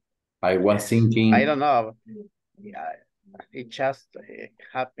 I was thinking. I don't know. Yeah, it just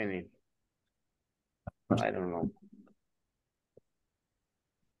happening. I don't know.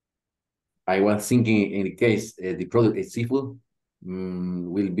 I was thinking in the case the product is seafood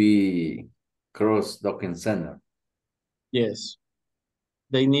will be cross docking center. Yes.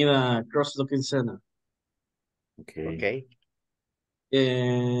 They need a cross-docking center. Okay. Okay.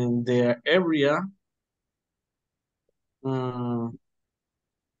 And their area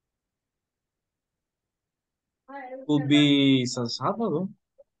could be San Salvador,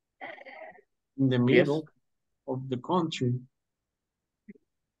 in the middle of the country.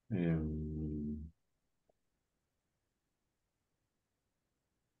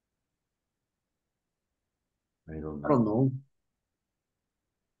 I don't know.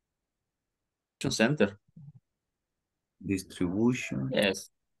 Center. Distribution. Yes,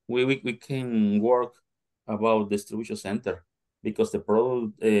 we can work about distribution center because the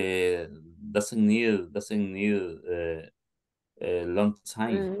product doesn't need a long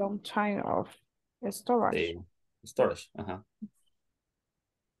time. Long time of storage. Storage.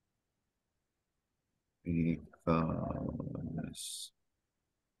 Because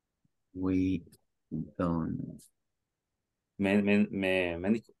we don't. Many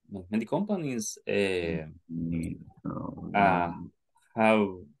companies have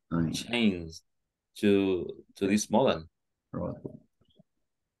changed to this model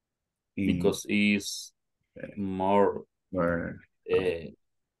because it's more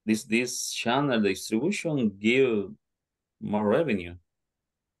this channel distribution give more revenue.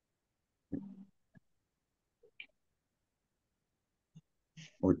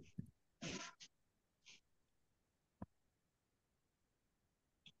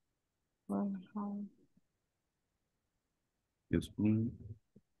 Excuse me.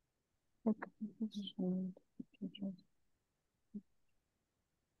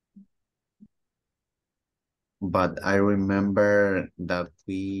 But I remember that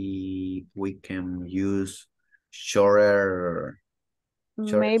we can use shorter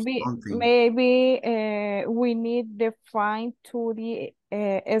Maybe we need define to the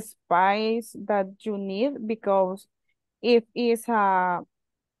space that you need, because if it's a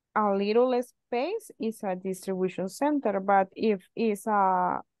little space, it's a distribution center, but if it's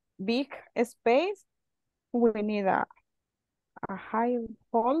a big space, we need a high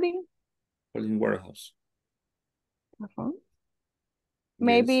holding warehouse.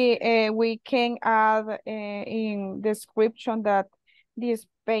 Maybe we can add in description that the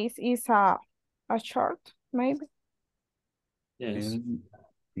space is a short, maybe. Yes.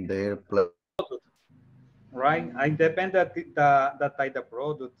 Right. I depend that the type of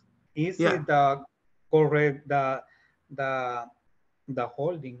product. Is it the correct the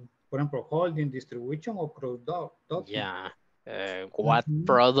holding, for example, holding, distribution, or cross dock? Yeah. What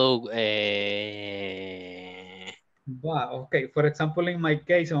product? Okay. For example, in my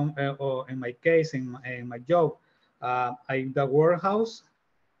case, or in my case, in my job, the warehouse,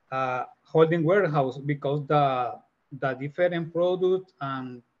 holding warehouse, because the different product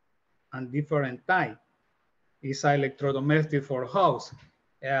and different type. is an electrodomestic for house.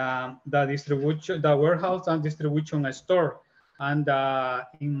 The warehouse and distribution store. And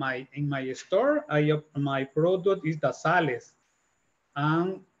in my store, my product is the sales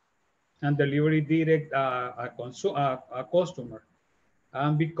and delivery direct a customer.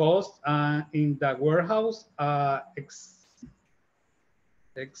 And because in the warehouse, existe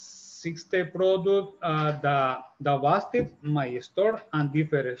product the basket, my store and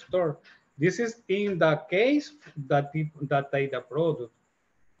different store. This is in the case that the product.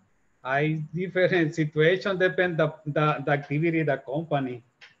 I different situation depend the activity the company.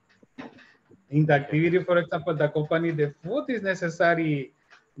 In the activity, for example, the company, the food is necessary,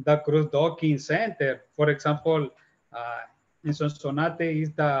 the cross-docking center. For example, in Sonsonate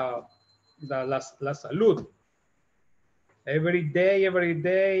is the La Salud. Every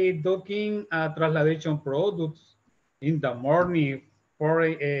day docking translation products in the morning,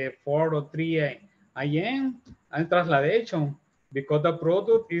 4 or 3 a.m. and translation because the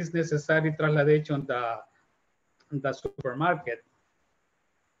product is necessary translation the supermarket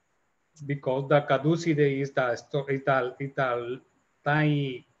because the caducity is the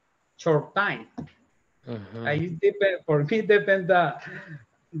time short time. For me depend the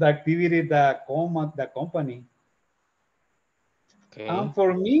activity the company. Okay. And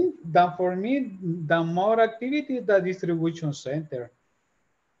for me, the more activity, the distribution center.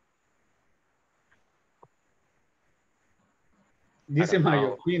 This is my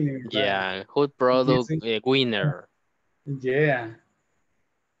opinion. Yeah, right? Good product winner. Yeah.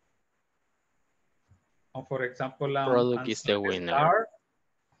 Or for example, product is the winner. Car,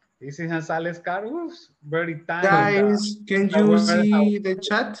 this is a sales car. Very tiny. Guys, can you see the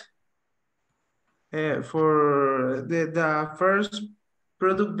chat? For the first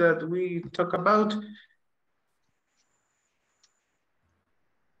product that we talk about,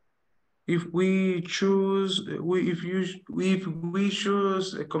 if we choose, if we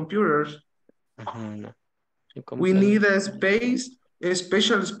choose computers, we need a space, a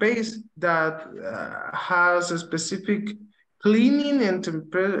special space that has a specific cleaning and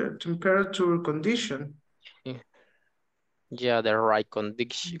temperature condition. Yeah, the right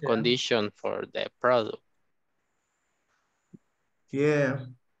condition for the product. Yeah.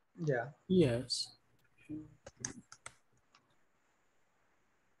 Yeah. Yes.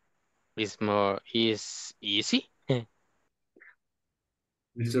 Is easy.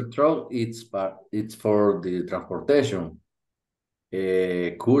 Mr. Truck, it's for the transportation.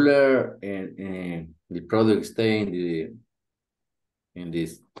 Cooler and the product stay in the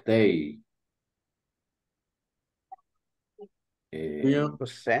stay. To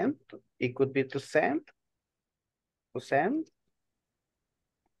send. It could be to send. To send.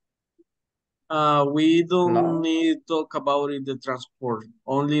 We don't need to talk about the transport,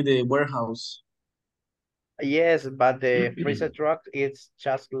 only the warehouse. Yes, but the freezer truck is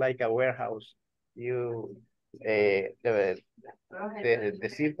just like a warehouse. You the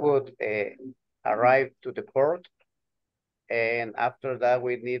seafood arrive to the port, and after that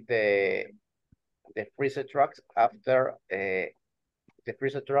we need the freezer trucks. After the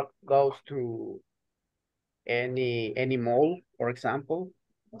freezer truck goes to any mall, for example.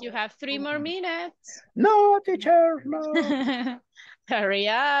 You have 3 more minutes. No, teacher, no. Hurry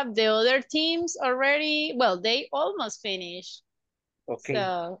up. The other teams already, well, they almost finished. Okay.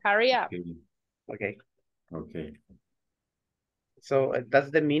 So hurry up. Okay. Okay. So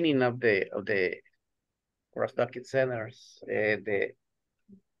that's the meaning of the cross-docking centers. The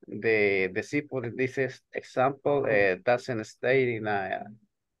seafood in this example doesn't stay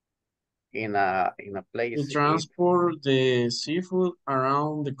in a place. To transport the seafood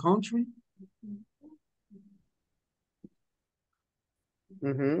around the country.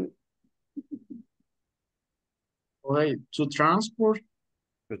 Mm-hmm. Okay, to transport.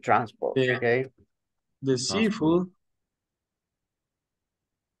 To transport. Okay. The seafood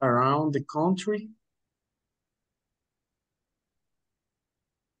around the country.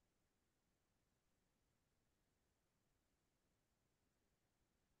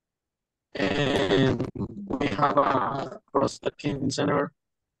 And we have a cross-docking center.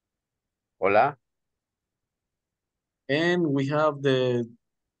 Hola. And we have the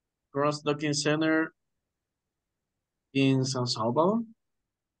cross-docking center in San Salvador.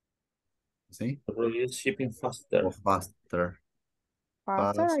 See? Produce shipping faster. Faster.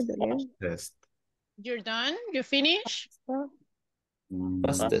 Faster, I believe. Fastest. You're done? You finish?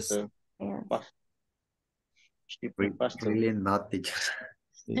 Fastest. Yeah. Really not, teacher.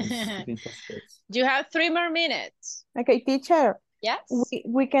 You have 3 more minutes. Okay, teacher. Yes.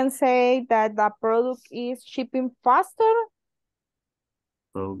 We can say that the product is shipping faster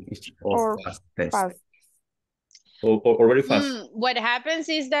Or or fastest. fast. or very fast? What happens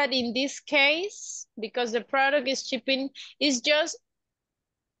is that in this case, because the product is shipping, is just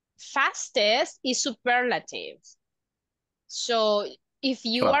fastest is superlative. So if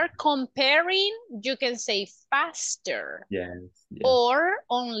you are comparing, you can say faster. Yes. Or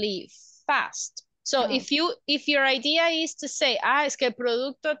only fast. So if your idea is to say, es que el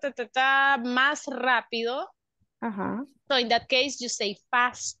producto más rápido, so in that case you say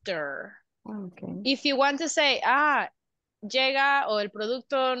faster. Okay. If you want to say, llega o el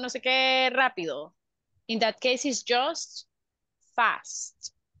producto no sé qué rápido, in that case it's just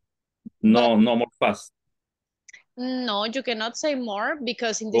fast. No more fast. No, you cannot say more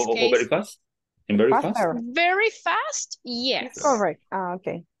because in this Or case. very fast? And very Faster. fast? Very fast, yes. Correct.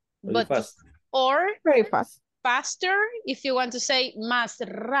 Okay. Very fast. Or very fast. Faster if you want to say más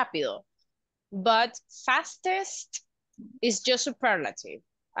rápido. But fastest is just superlative.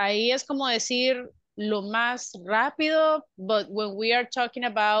 Ahí es como decir lo más rápido, but when we are talking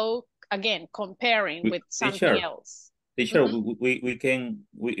about, again, comparing with something else. Teacher, we can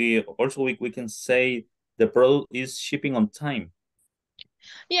say the product is shipping on time.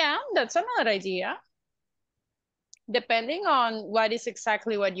 Yeah, that's another idea. Depending on what is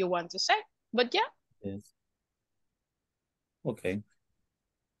exactly what you want to say. But yeah. Yes. Okay.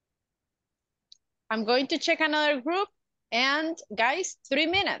 I'm going to check another group. And guys, 3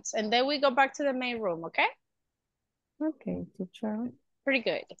 minutes. And then we go back to the main room, okay? Okay, teacher. Pretty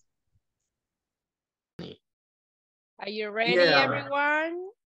good. Are you ready, Yeah. everyone?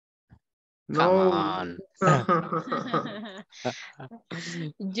 Come on.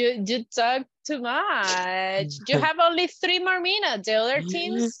 You talk too much. You have only 3 more minutes. The other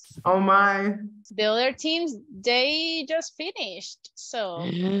teams. Oh my. The other teams, they just finished. So.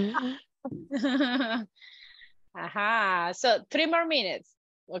 So 3 more minutes.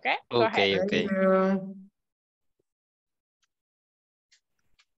 Okay? Go ahead. Okay.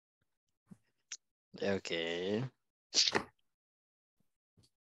 Okay.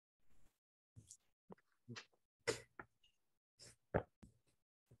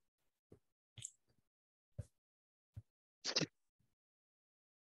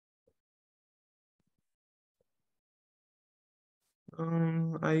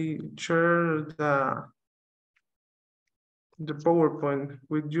 I share the PowerPoint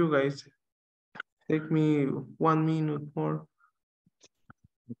with you guys. Take me 1 minute more.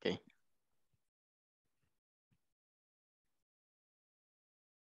 Okay.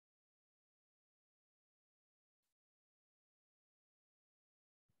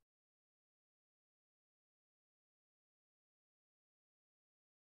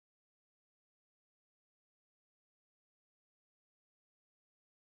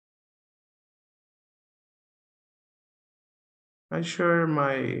 I share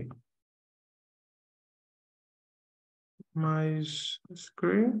my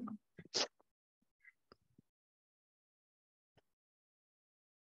screen.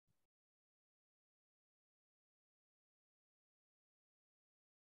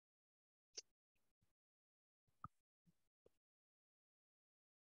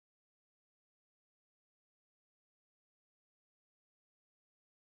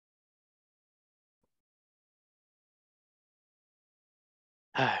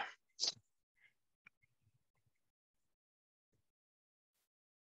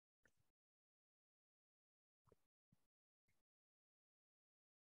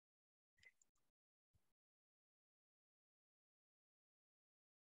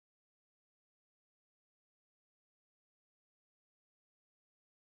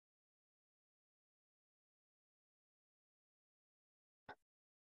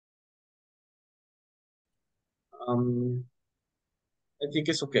 I think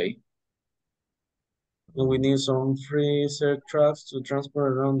it's okay. And we need some free aircraft to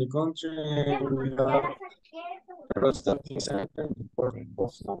transport around the country. And we have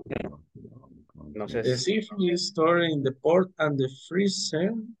the seafood is stored in the port and the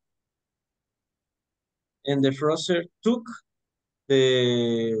freezer. And the freezer took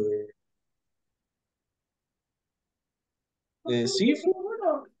the seafood.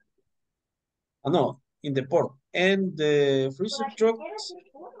 No, in the port. And the freezer trucks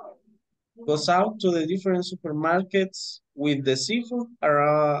goes out to the different supermarkets with the seafood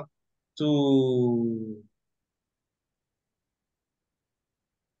to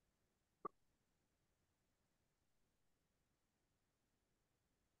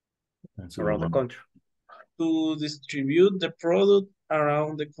around the country. To distribute the product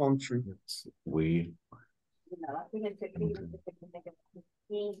around the country. We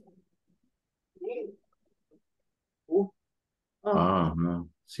no,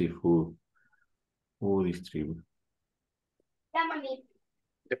 seafood. Who distribute?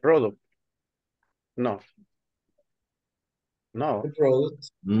 The product. No. No. The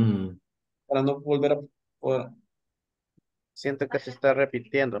product. Mm. Para no volver a... Siento que se está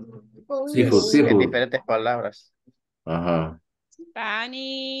repitiendo. Seafood, En seafood. diferentes palabras. Ajá.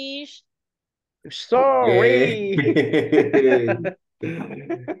 Spanish. Sorry.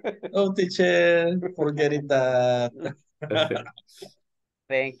 Oh, teacher, forgetting that.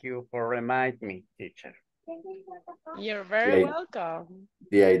 Thank you for reminding me, teacher. You're very The, welcome.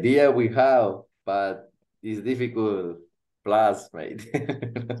 the idea we have, but it's difficult plus, right?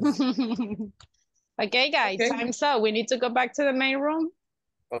 Okay, guys, Okay. time's up. We need to go back to the main room.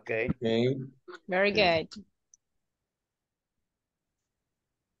 Okay. Okay. Very good.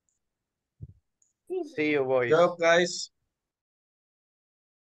 See you, boys. Good job, guys.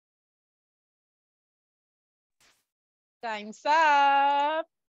 Time's up.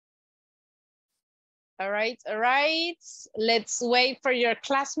 All right, all right. Let's wait for your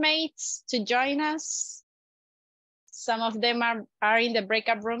classmates to join us. Some of them are in the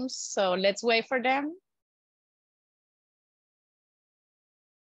breakout rooms, so let's wait for them.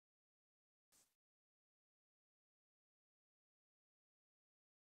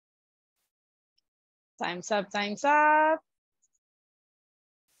 Time's up, time's up.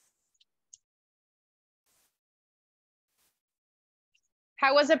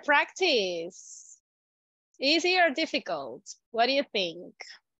 How was the practice? Easy or difficult? What do you think?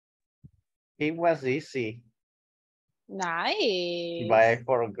 It was easy, Nice. but I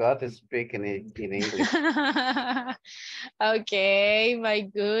forgot to speak in English. Okay, my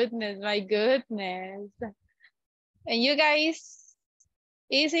goodness, my goodness. And you guys,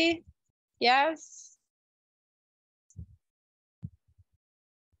 easy? Yes?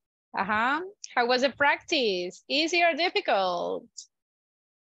 Uh-huh. How was the practice? Easy or difficult?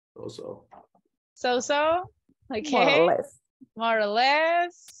 Also. So? Okay. More or less. More or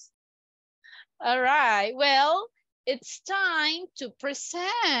less. All right. Well, it's time to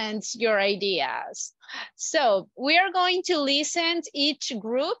present your ideas. So we are going to listen to each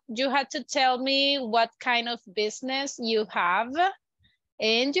group. You have to tell me what kind of business you have.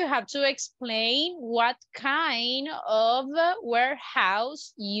 And you have to explain what kind of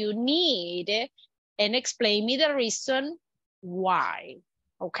warehouse you need and explain me the reason why.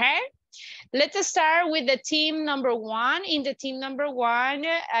 Okay? Let's start with the team number one. In the team number one,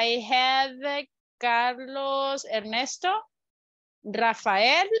 I have Carlos, Ernesto,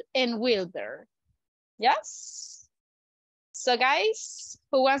 Rafael, and Wilber. Yes? So guys,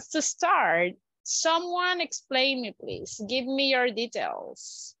 who wants to start? Someone explain me, please. Give me your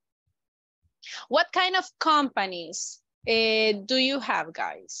details. What kind of companies do you have,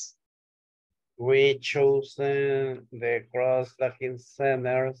 guys? We chosen the cross-docking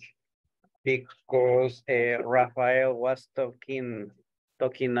centers because Rafael was talking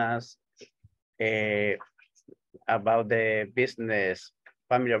us about the business,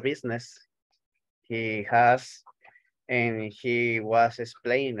 family business he has, and he was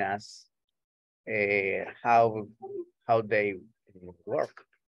explaining us how they work.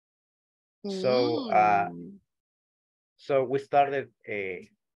 So so we started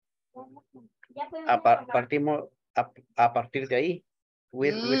partimos a partir de ahí.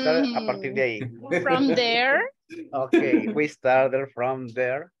 We started a partir de ahí. From there? Okay, we started from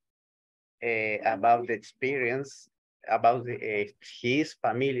there about the experience, about his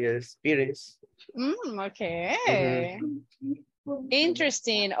family experience. Okay.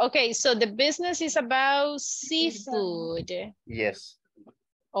 Interesting. Okay, so the business is about seafood. Yes.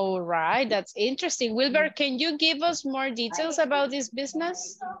 All right, that's interesting. Wilber, can you give us more details about this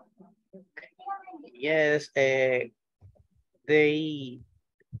business? Yes, he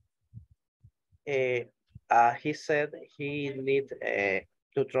said he need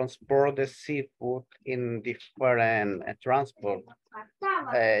to transport the seafood in different transport,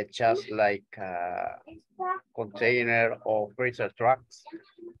 just like container or freezer trucks.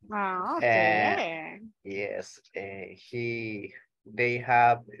 Okay. Yes, they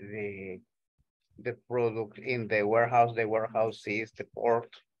have the product in the warehouse. The warehouse is the port.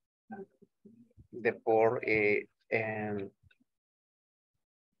 The port and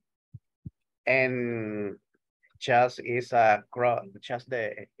just is a just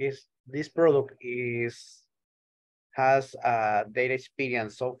this product has data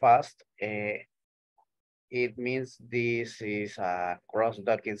experience so fast. It means this is a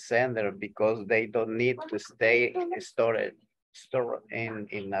cross-docking center because they don't need to stay stored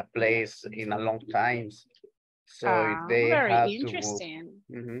in a place in a long times. So they very have interesting.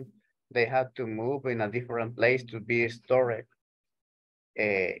 to move. They have to move in a different place to be stored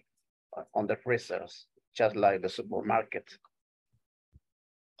on the freezers, just like the supermarket.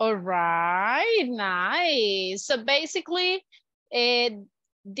 All right, nice. So basically,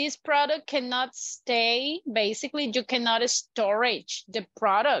 this product cannot stay, basically you cannot storage the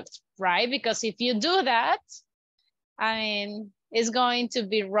product, right? Because if you do that, I mean, it's going to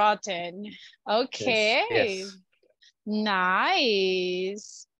be rotten. Okay, Yes.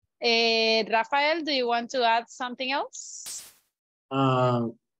 nice. Rafael, do you want to add something else?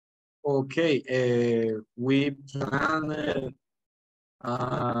 Okay, we plan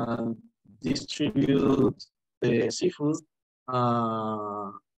distribute the seafood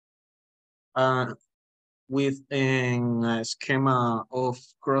with a schema of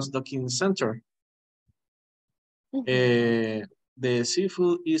cross-docking center. The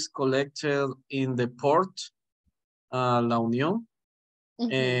seafood is collected in the port, La Unión.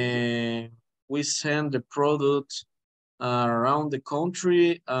 We send the product around the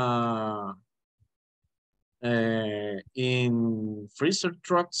country in freezer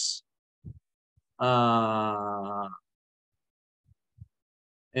trucks.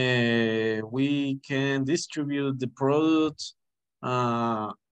 We can distribute the product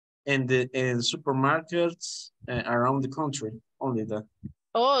in supermarkets around the country, only that.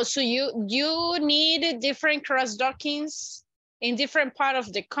 Oh, so you need different cross dockings in different part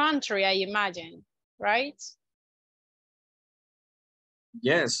of the country, I imagine, right?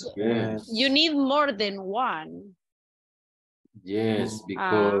 Yes. You need more than one. Yes,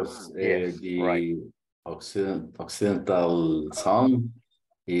 because the occidental zone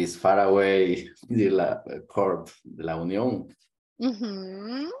is far away de la port de la Unión.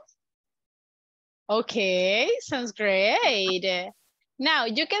 Okay, sounds great. Now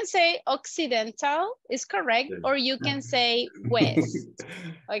you can say occidental is correct, or you can say west.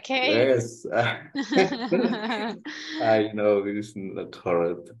 Okay. Yes. I know it is not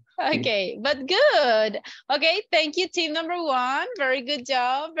correct. Okay, but good. Okay, thank you, team number one. Very good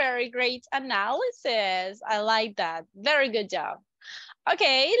job. Very great analysis. I like that. Very good job.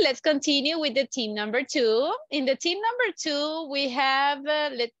 Okay, let's continue with the team number two. In the team number two, we have,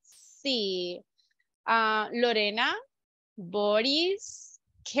 let's see, Lorena, Boris,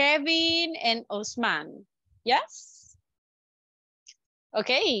 Kevin, and Osman. Yes?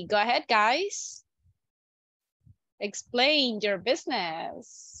 Okay, go ahead, guys. Explain your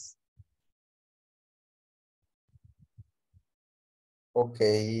business.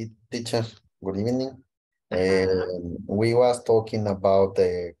 Okay, teacher, good evening. We was talking about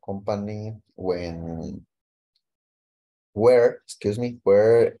the company where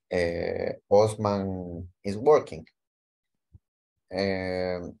Osman is working.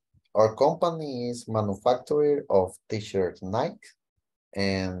 Our company is manufacturer of t-shirts Nike,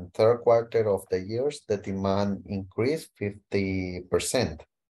 and third quarter of the years, the demand increased 50%.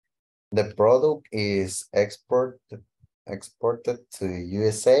 The product is exported to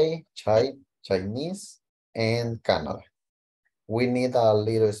USA, Chinese, and Canada. We need a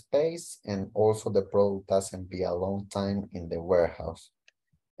little space, and also the product doesn't be a long time in the warehouse.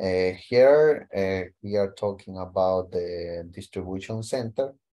 Here, we are talking about the distribution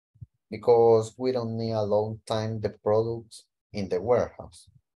center because we don't need a long time the products in the warehouse.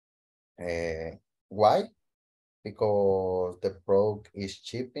 Why? Because the product is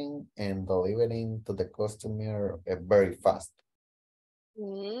shipping and delivering to the customer very fast.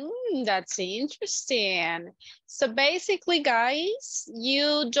 That's interesting. So basically, guys,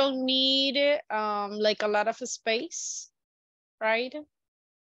 you don't need like a lot of space, right?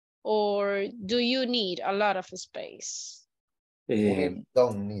 Or do you need a lot of space? We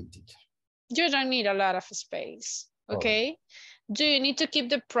don't need it. You don't need a lot of space, okay? Do you need to keep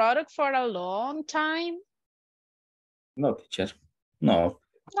the product for a long time? No, teacher. No.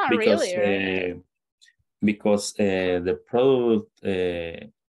 Not because, really, right? Because the product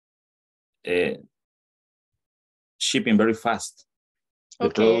shipping very fast. The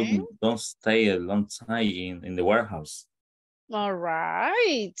product don't stay a long time in the warehouse. All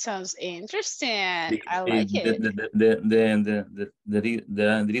right, sounds interesting. I like it.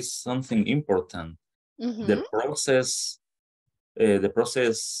 There is something important. The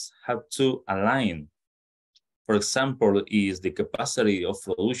process have to align. For example, is the capacity of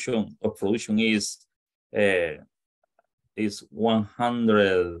production is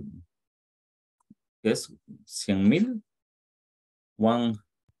 100, yes,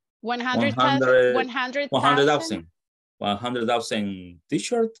 100,000. 100,000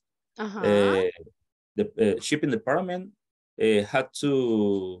 t-shirt. The shipping department had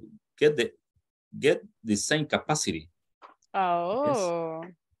to get the same capacity. Yes.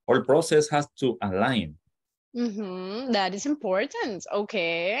 All process has to align. That is important.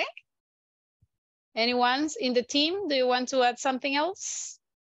 Okay. Anyone's in the team? Do you want to add something else?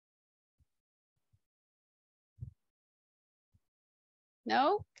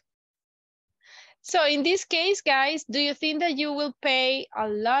 No? So in this case, guys, do you think that you will pay a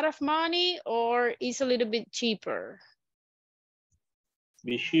lot of money or is a little bit cheaper?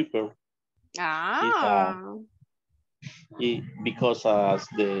 Be cheaper. Ah. Because as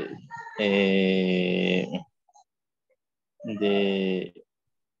the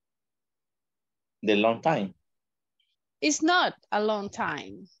long time. It's not a long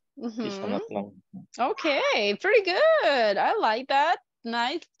time. It's not long. Okay, pretty good. I like that.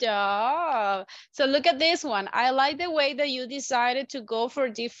 Nice job. So look at this one. I like the way that you decided to go for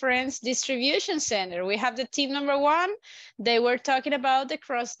different distribution center. We have the team number 1. They were talking about the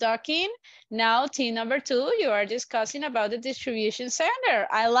cross-docking. Now team number 2, you are discussing about the distribution center.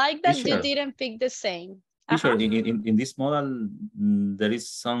 I like that you didn't pick the same. Teacher, in this model, there is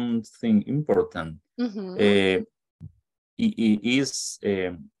something important. It is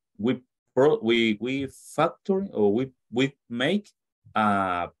we factor or we make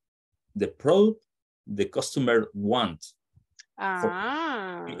the product the customer wants. If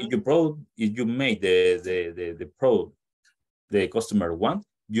you make the product the customer want,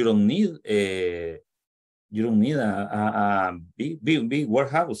 you don't need a big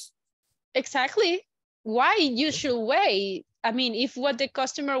warehouse. Exactly. Why you should wait? I mean, if what the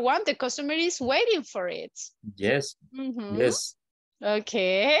customer wants, the customer is waiting for it. Yes. Yes.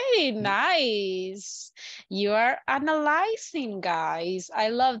 Okay, nice. You are analyzing, guys. I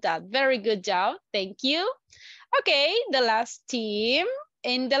love that. Very good job. Thank you. Okay, the last team.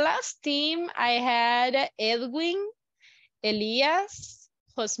 In the last team, I had Edwin, Elias,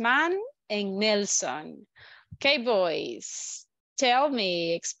 Josman, and Nelson. Okay, boys. Tell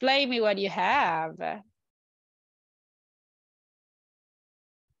me, explain me what you have.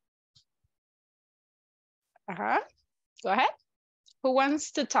 Go ahead. Who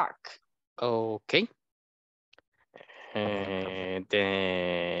wants to talk? Okay. The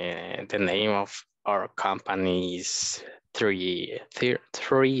name of our company is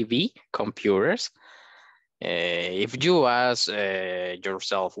 3V Computers. If you ask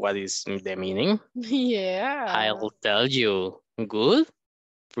yourself what is the meaning, yeah, I'll tell you: good,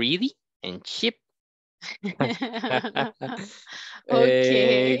 pretty, and cheap.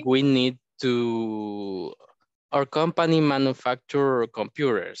 Okay. We need to. Our company manufacture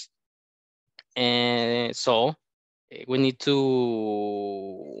computers, and so we need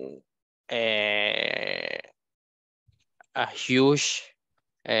to a huge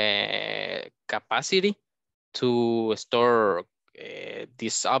capacity to store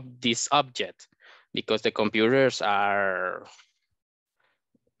this object, because the computers are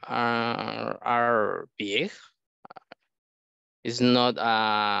big. It's not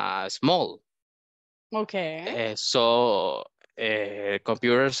small. Okay. So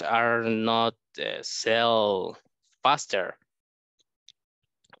computers are not sell faster.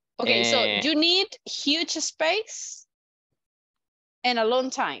 Okay, so you need huge space and a long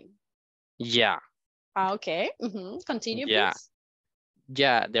time. Yeah. Okay. Continue, yeah. please.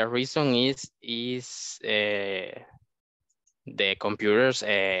 Yeah, the reason is the computers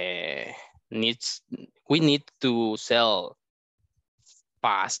we need to sell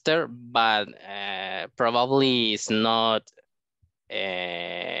faster, but probably it's not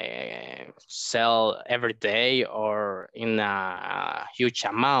sell every day or in a huge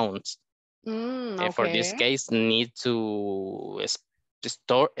amount. Okay. For this case, need to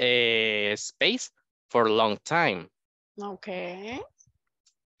store space for a long time. Okay.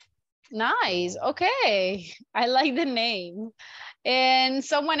 Nice. Okay. I like the name. And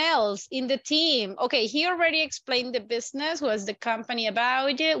someone else in the team. Okay, he already explained the business, what's the company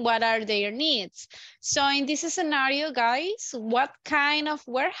about it, what are their needs. So in this scenario, guys, what kind of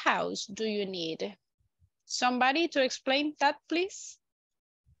warehouse do you need? Somebody to explain that, please?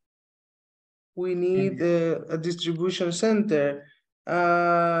 We need a distribution center.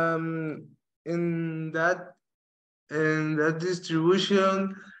 In that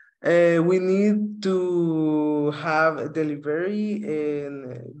distribution, we need to have a delivery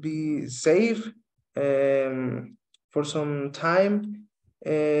and be safe for some time,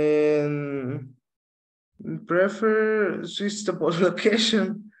 and prefer suitable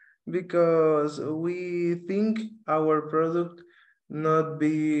location, because we think our product not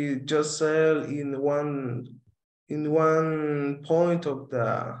be just sell in one point of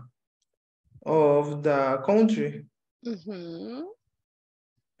the country.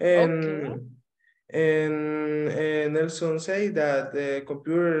 And Nelson say that the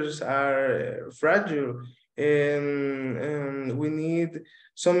computers are fragile, and we need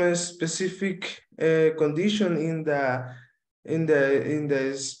some specific condition in the in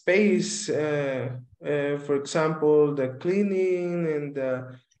the space, for example, the cleaning and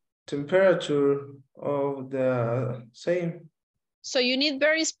the temperature of the same. So you need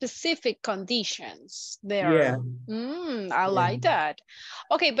very specific conditions there. Yeah. I like that.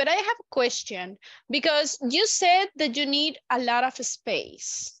 Okay, but I have a question, because you said that you need a lot of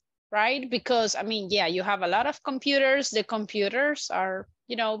space, right? Because, I mean, yeah, you have a lot of computers. The computers are,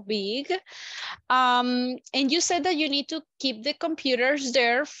 you know, big. And you said that you need to keep the computers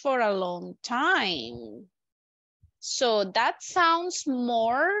there for a long time. So that sounds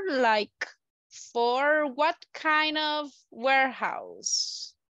more like for what kind of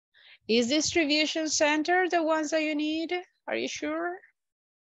warehouse? Is distribution center the ones that you need? Are you sure?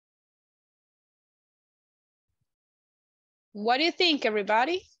 What do you think,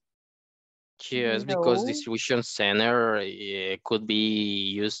 everybody? Yes, because distribution center could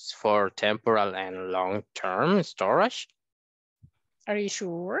be used for temporal and long-term storage. Are you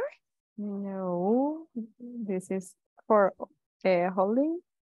sure? No, this is for holding.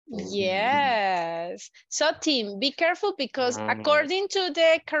 Yes. So team, be careful, because according to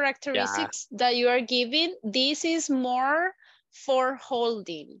the characteristics that you are giving, this is more for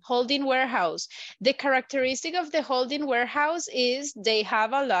holding warehouse. The characteristic of the holding warehouse is they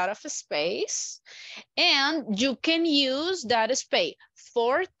have a lot of space, and you can use that space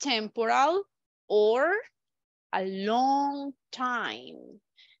for temporal or a long time.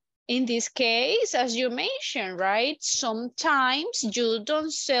 In this case, as you mentioned, right? Sometimes you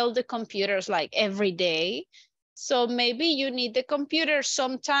don't sell the computers like every day. So maybe you need the computer.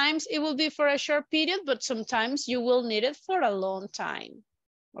 Sometimes it will be for a short period, but sometimes you will need it for a long time.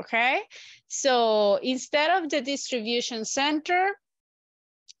 Okay? So instead of the distribution center,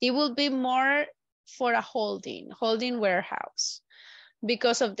 it will be more for a holding warehouse,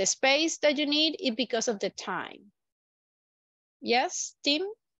 because of the space that you need and because of the time. Yes, Tim?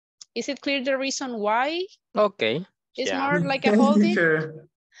 Is it clear the reason why? Okay. It's more like a holding?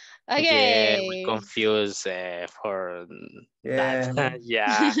 Okay. Yeah, we confuse for that.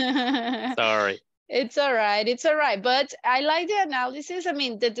 Yeah, sorry. It's all right. It's all right. But I like the analysis. I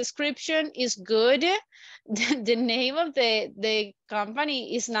mean, the description is good. The name of the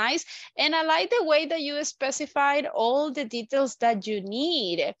company is nice. And I like the way that you specified all the details that you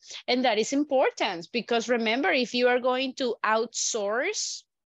need. And that is important, because remember, if you are going to outsource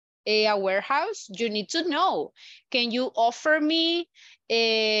a warehouse, you need to know, can you offer me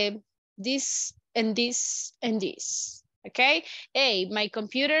this and this and this? Okay, hey, my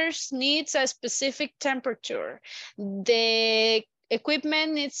computers needs a specific temperature. The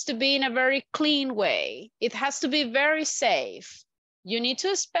equipment needs to be in a very clean way. It has to be very safe. You need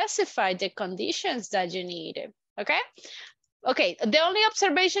to specify the conditions that you need, okay? Okay, the only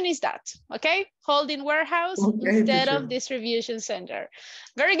observation is that, okay? Holding warehouse instead of distribution center.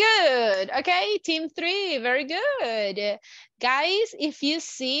 Very good. Okay, team 3, very good. Guys, if you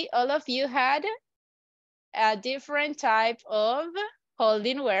see, all of you had a different type of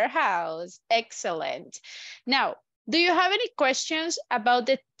holding warehouse. Excellent. Now, do you have any questions about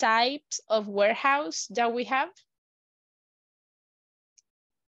the types of warehouse that we have?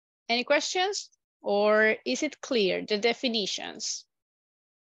 Any questions? Or is it clear, the definitions?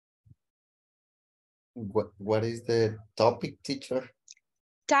 What is the topic, teacher?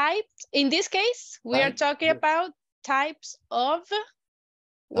 Types, in this case, we are talking about types of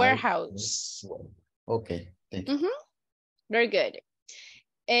warehouse. Okay, thank you. Very good.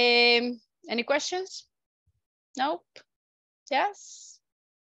 Any questions? Nope. Yes?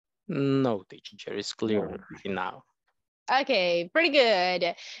 No, teacher, it's clear right now. Okay, pretty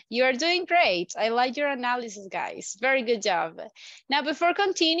good. You are doing great. I like your analysis, guys. Very good job. Now, before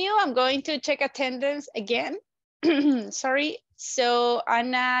continue, I'm going to check attendance again. Sorry. So,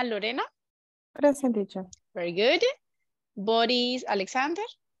 Ana Lorena? Present, teacher. Very good. Boris Alexander?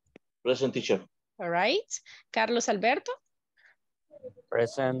 Present, teacher. All right. Carlos Alberto?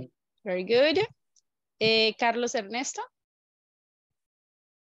 Present. Very good. Carlos Ernesto?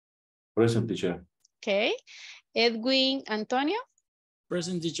 Present, teacher. Okay. Edwin Antonio?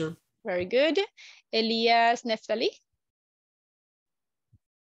 Present, teacher. Very good. Elias Neftali?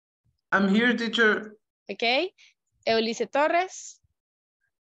 I'm here, teacher. Okay. Eulise Torres?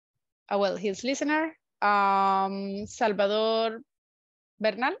 Oh, well, his listener. Salvador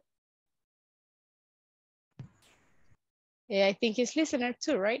Bernal? Yeah, I think he's listener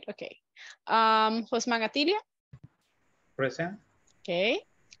too, right? Okay. Josman Atilia? Present. Okay.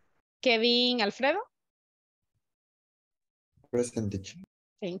 Kevin Alfredo? Present, teacher.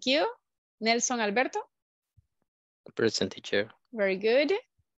 Thank you. Nelson Alberto? Present, teacher. Very good.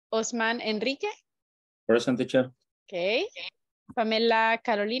 Osman Enrique? Present, teacher. Okay. Pamela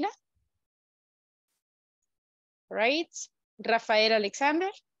Carolina. Right. Rafael Alexander.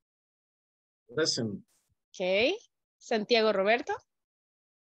 Present. Okay. Santiago Roberto.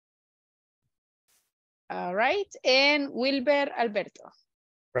 All right. And Wilber Alberto.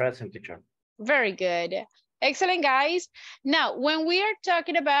 Present, teacher. Very good. Excellent, guys. Now, when we are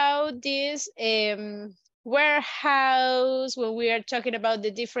talking about this warehouse, when we are talking about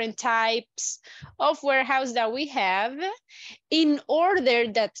the different types of warehouse that we have, in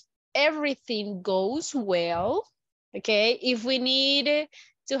order that everything goes well, okay, if we need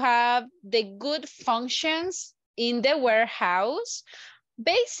to have the good functions in the warehouse,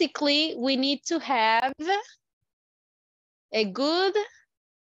 basically we need to have a good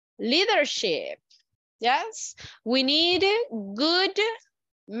leadership. Yes, we need good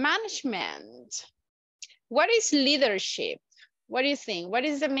management. What is leadership? What do you think? What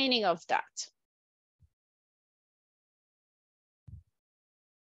is the meaning of that?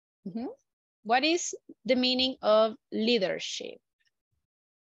 What is the meaning of leadership?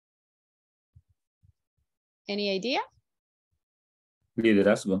 Any idea?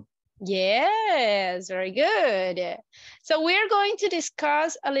 Liderazgo. Yes, very good. So we're going to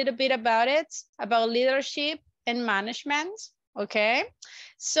discuss a little bit about it, about leadership and management, okay?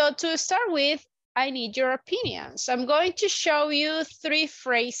 So to start with, I need your opinions. I'm going to show you 3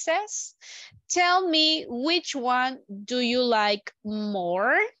 phrases. Tell me which one do you like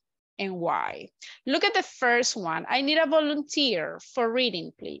more and why? Look at the first one. I need a volunteer for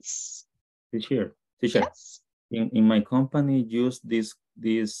reading, please. Teacher. Yes. In my company, use this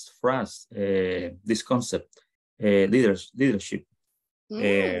phrase, this concept, leadership,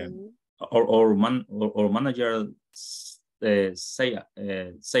 or manager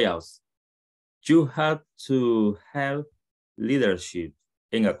say us. You have to have leadership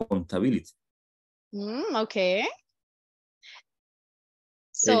and accountability. Okay.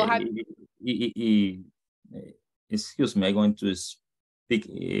 So excuse me, I'm going to speak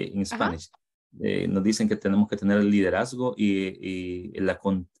in Spanish. Nos dicen que tenemos que tener el liderazgo y la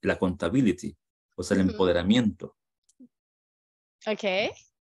accountability, o sea, el empoderamiento. Okay.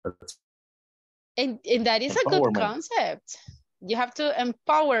 And that is a good concept. You have to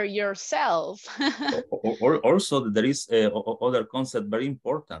empower yourself. Also, there is other concept very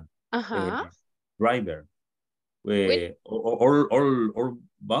important. Driver. All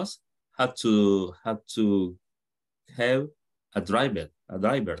bus have to have a driver.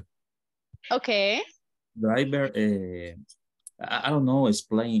 Okay. Driver. I don't know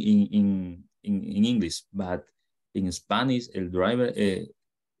explain in English, but in Spanish el driver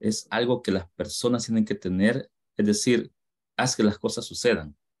es algo que las personas tienen que tener, es decir, haz que las cosas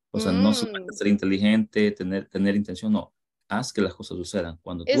sucedan. O sea, no solamente ser inteligente, tener intención, no. Haz que las cosas sucedan.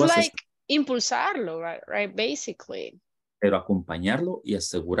 Cuando tú haces, like impulsarlo, right? Basically. Pero acompañarlo y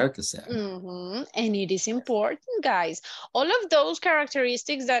asegurar que sea. And it is important, guys. All of those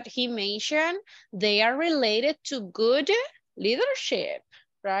characteristics that he mentioned, they are related to good leadership,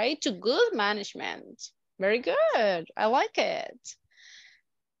 right? To good management. Very good. I like it.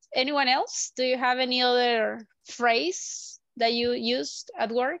 Anyone else? Do you have any other phrase that you used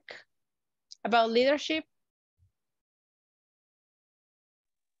at work about leadership?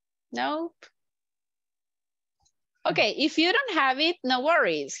 Nope. Okay, if you don't have it, no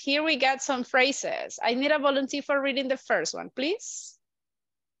worries. Here we got some phrases. I need a volunteer for reading the first one, please.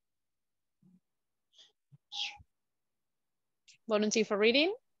 Volunteer for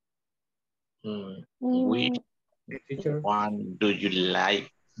reading? Which one do you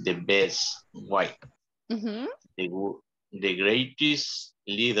like the best? Why? The greatest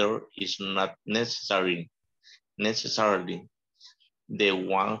leader is not necessarily the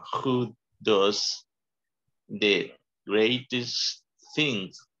one who does the greatest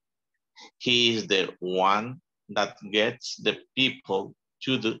things. He is the one that gets the people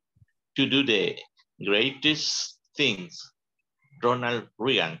to do the greatest things. Ronald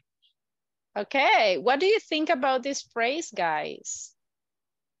Reagan. Okay, what do you think about this phrase, guys?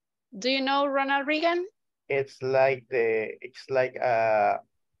 Do you know Ronald Reagan? It's like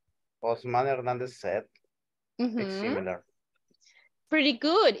Osman Hernandez said. It's similar. Pretty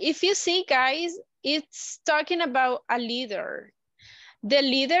good. If you see, guys, it's talking about a leader. The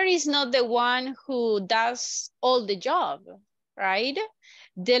leader is not the one who does all the job, right?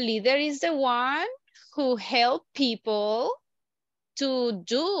 The leader is the one who helps people to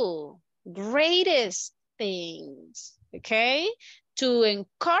do greatest things, okay? To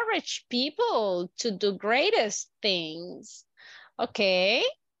encourage people to do greatest things, okay?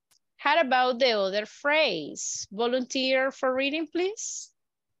 How about the other phrase? Volunteer for reading, please.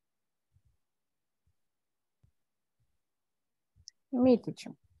 Me,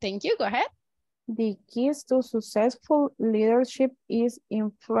 teacher. Thank you. Go ahead. The keys to successful leadership is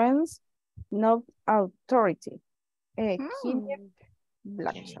influence, not authority. Kenneth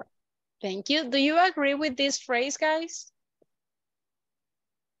Blanchard. Thank you. Do you agree with this phrase, guys?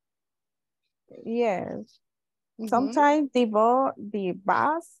 Yes. Sometimes the boss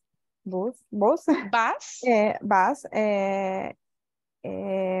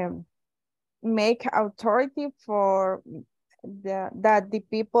make authority for that the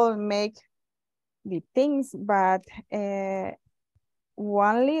people make the things, but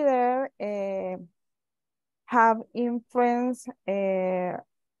one leader have influence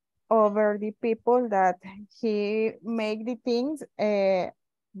over the people that he make the things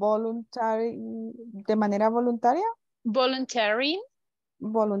voluntary, de manera voluntaria. Voluntary.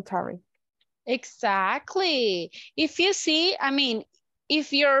 Voluntary. Exactly. If you see, I mean,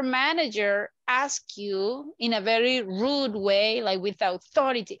 if your manager asks you in a very rude way, like with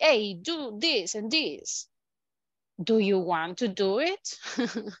authority, hey, do this and this, do you want to do it?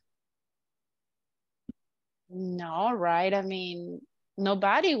 No, right? I mean,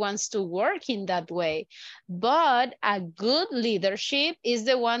 nobody wants to work in that way. But a good leadership is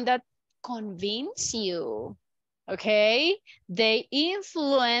the one that convinces you. Okay, they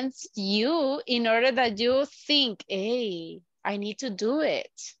influence you in order that you think, hey, I need to do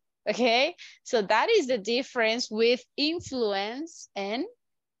it. Okay, so that is the difference with influence and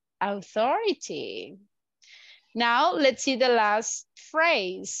authority. Now let's see the last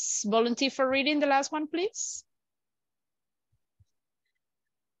phrase. Volunteer for reading the last one, please.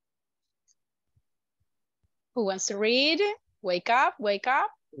 Who wants to read? Wake up, wake up.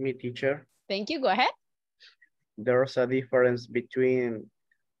 Me, teacher. Thank you, go ahead. There's a difference between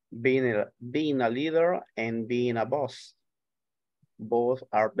being a leader and being a boss. Both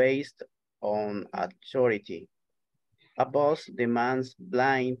are based on authority. A boss demands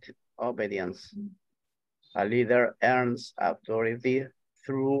blind obedience. A leader earns authority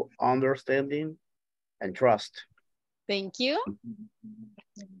through understanding and trust. Thank you.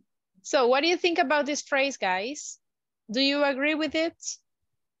 So what do you think about this phrase, guys? Do you agree with it?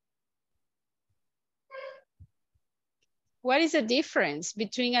 What is the difference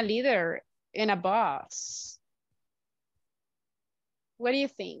between a leader and a boss? What do you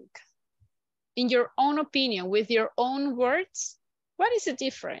think? In your own opinion, with your own words, what is the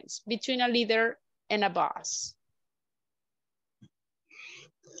difference between a leader and a boss?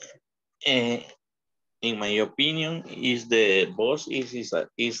 In my opinion, is the boss is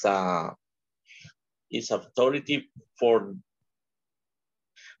authority for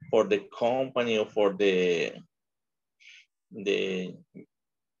the company or for the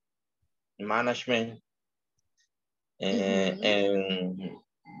management and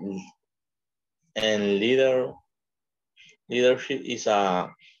leadership is the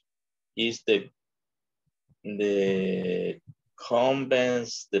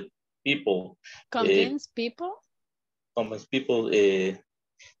convince the people. Convince people? Convince people, the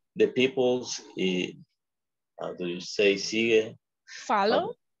people's, how do you say, sigue?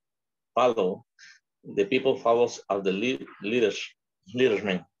 Follow? Follow. The people follows of the leadership.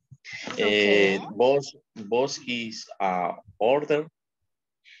 Okay. Boss is order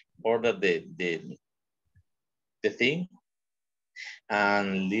the thing,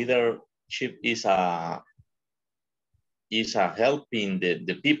 and leadership is helping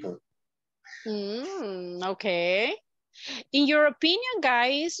the people. Okay. In your opinion,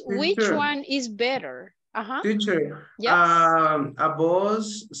 guys, which one is better? Teacher, yes? A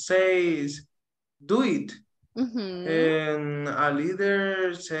boss says, do it. And a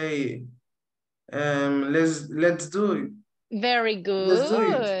leader say, let's do it. Very good. Let's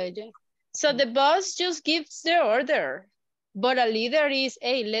do it. So the boss just gives the order, but a leader is,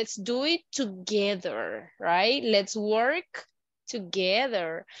 hey, let's do it together, right? Let's work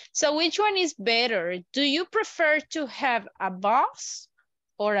together. So which one is better? Do you prefer to have a boss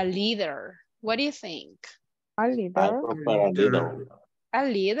or a leader? What do you think? A leader. I prefer a leader. A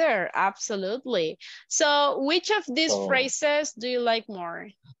leader, absolutely. So which of these phrases do you like more?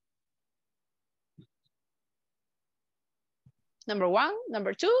 Number 1,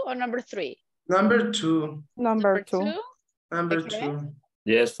 number 2, or number 3? Number 2. Number 2. Number 2.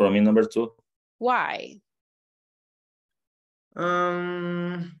 Yes, for me, number 2. Why?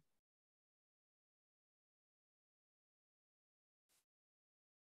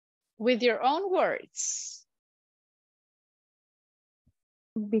 With your own words.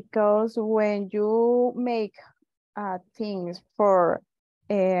 Because when you make things for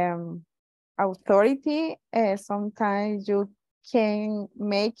authority, sometimes you can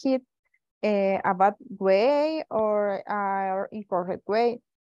make it a bad way or incorrect way.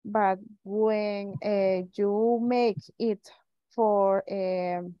 But when you make it for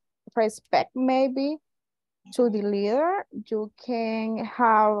respect maybe to the leader, you can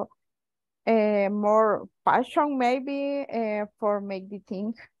have more passion maybe for make the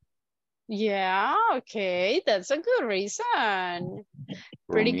thing. Yeah, okay, that's a good reason.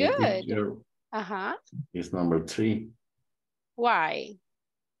 Pretty good. Uh-huh. It's number 3. Why?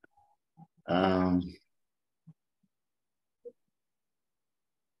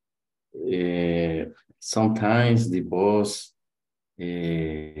 Sometimes the boss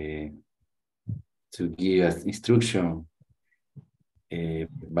to give us instruction,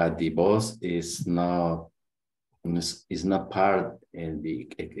 but the boss is not part of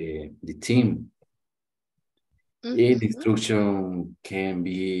the team. The instruction can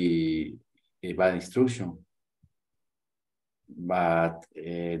be a bad instruction, but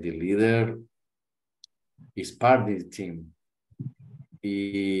the leader is part of the team.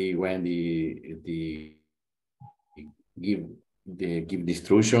 When the give the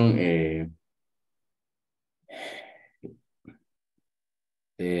instruction,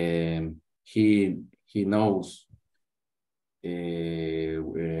 he knows they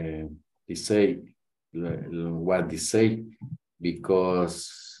say what they say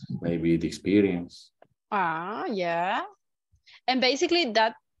because maybe the experience. Yeah. And basically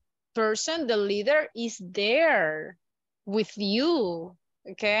that person, the leader, is there with you,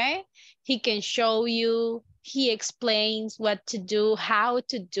 okay? He can show you, he explains what to do, how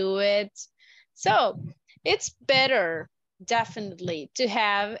to do it. So it's better, definitely, to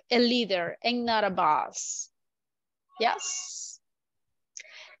have a leader and not a boss. Yes.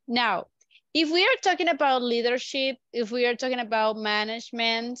 Now, if we are talking about leadership, if we are talking about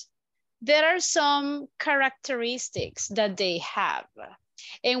management, there are some characteristics that they have.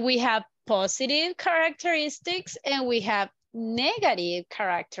 And we have positive characteristics and we have negative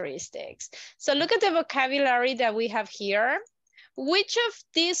characteristics. So look at the vocabulary that we have here. Which of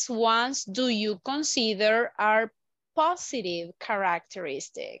these ones do you consider are positive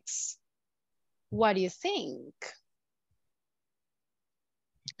characteristics? What do you think?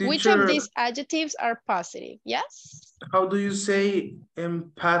 Teacher, which of these adjectives are positive? Yes? How do you say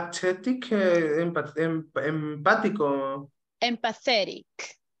empathetic? Empático. Empathetic.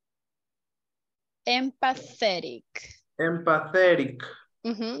 Empathetic. Empathetic.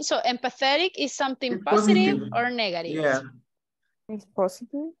 So empathetic is something positive or negative? Yeah. It's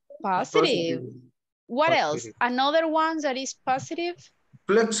positive. Positive. What else? Another one that is positive?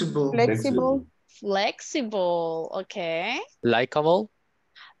 Flexible. Flexible. Flexible, okay. Likeable.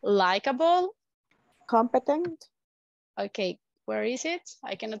 Likeable. Competent. Okay, where is it?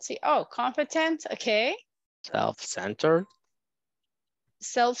 I cannot see. Oh, competent, okay. Self-centered.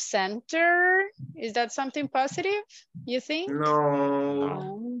 Self-centered, is that something positive, you think?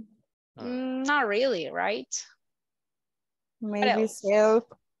 No. Not really, right? Maybe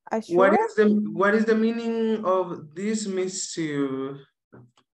self-assured. What is the meaning of dismissive?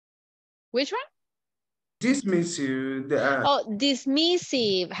 Which one? Dismissive. Oh,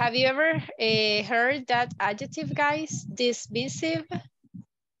 dismissive. Have you ever heard that adjective, guys? Dismissive?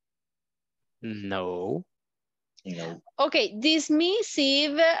 No. Okay,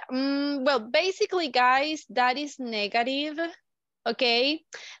 dismissive. Well, basically, guys, that is negative. Okay,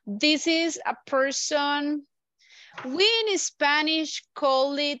 this is a person. We in Spanish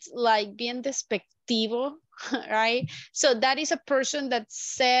call it like bien despectivo, right? So that is a person that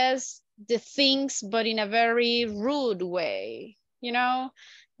says the things, but in a very rude way. You know,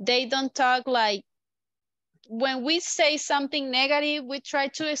 they don't talk like, when we say something negative, we try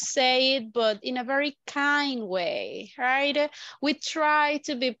to say it, but in a very kind way, right? We try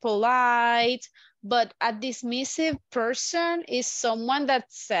to be polite, but a dismissive person is someone that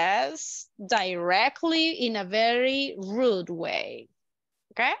says directly in a very rude way,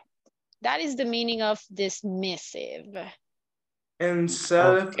 okay? That is the meaning of dismissive. And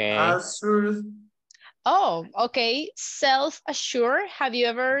self-assured. Oh, okay. Self-assured. Have you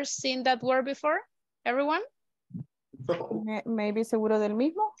ever seen that word before, everyone? Maybe seguro del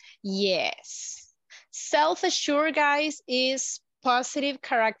mismo. Yes. Self-assured, guys, is positive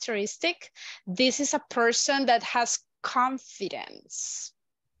characteristic. This is a person that has confidence,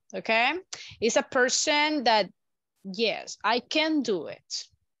 okay? It's a person that, yes, I can do it,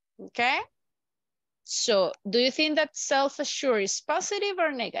 okay? So do you think that self-assured is positive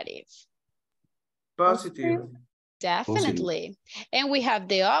or negative? Positive. Definitely. Positive. And we have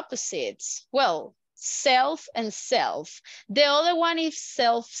the opposites. Well, self and self. The other one is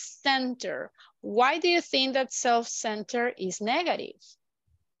self-centered. Why do you think that self-centered is negative?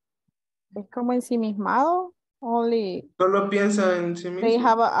 Es como ensimismado. Only Solo piensa en sí they mismo.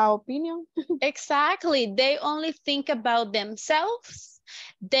 have a opinion. Exactly. They only think about themselves.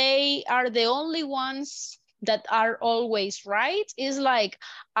 They are the only ones that are always right. It's like,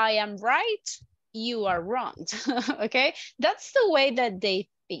 I am right, you are wrong. Okay, that's the way that they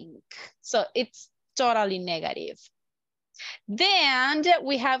think. So it's totally negative. Then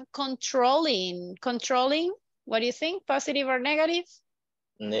we have controlling. Controlling, what do you think? Positive or negative?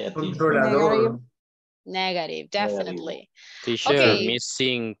 Negative. Controlador. Negative, definitely. Teacher, Okay.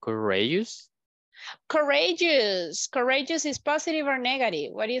 missing courageous? Courageous. Courageous is positive or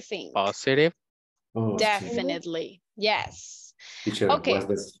negative? What do you think? Positive. Oh, Definitely. Yes. teacher, Okay.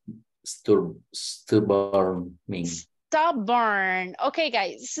 what's the stubborn mean? Stubborn. Okay,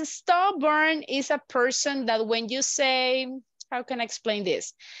 guys. Stubborn is a person that when you say, how can I explain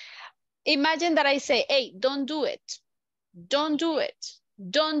this? Imagine that I say, hey, don't do it. Don't do it.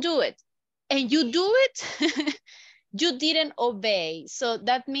 Don't do it. And you do it. You didn't obey. So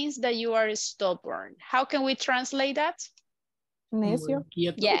that means that you are stubborn. How can we translate that? Necio.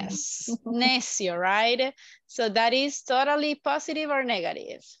 Yes, necio, right? So that is totally positive or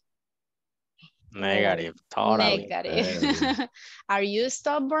negative? Negative. Totally. Negative. Are you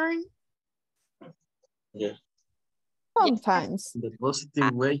stubborn? Yeah. Sometimes. The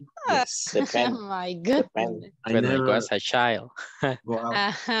positive way, yes. Depend. Oh my goodness. I When I never was a child. go out.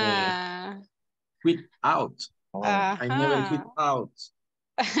 Uh-huh. Quit out. I never quit out.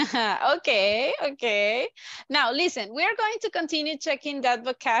 Okay, okay. Now listen, we are going to continue checking that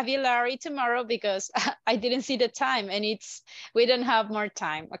vocabulary tomorrow because I didn't see the time and we don't have more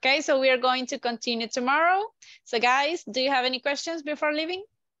time. Okay, so we are going to continue tomorrow. So guys, do you have any questions before leaving?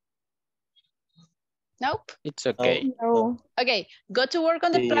 Nope. It's okay. No. Okay, go to work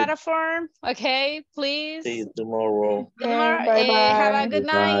on the See you. platform. Okay, please. See you tomorrow. Tomorrow. Bye-bye. Have a good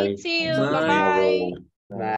night. Bye. See you. See you Bye-bye. tomorrow.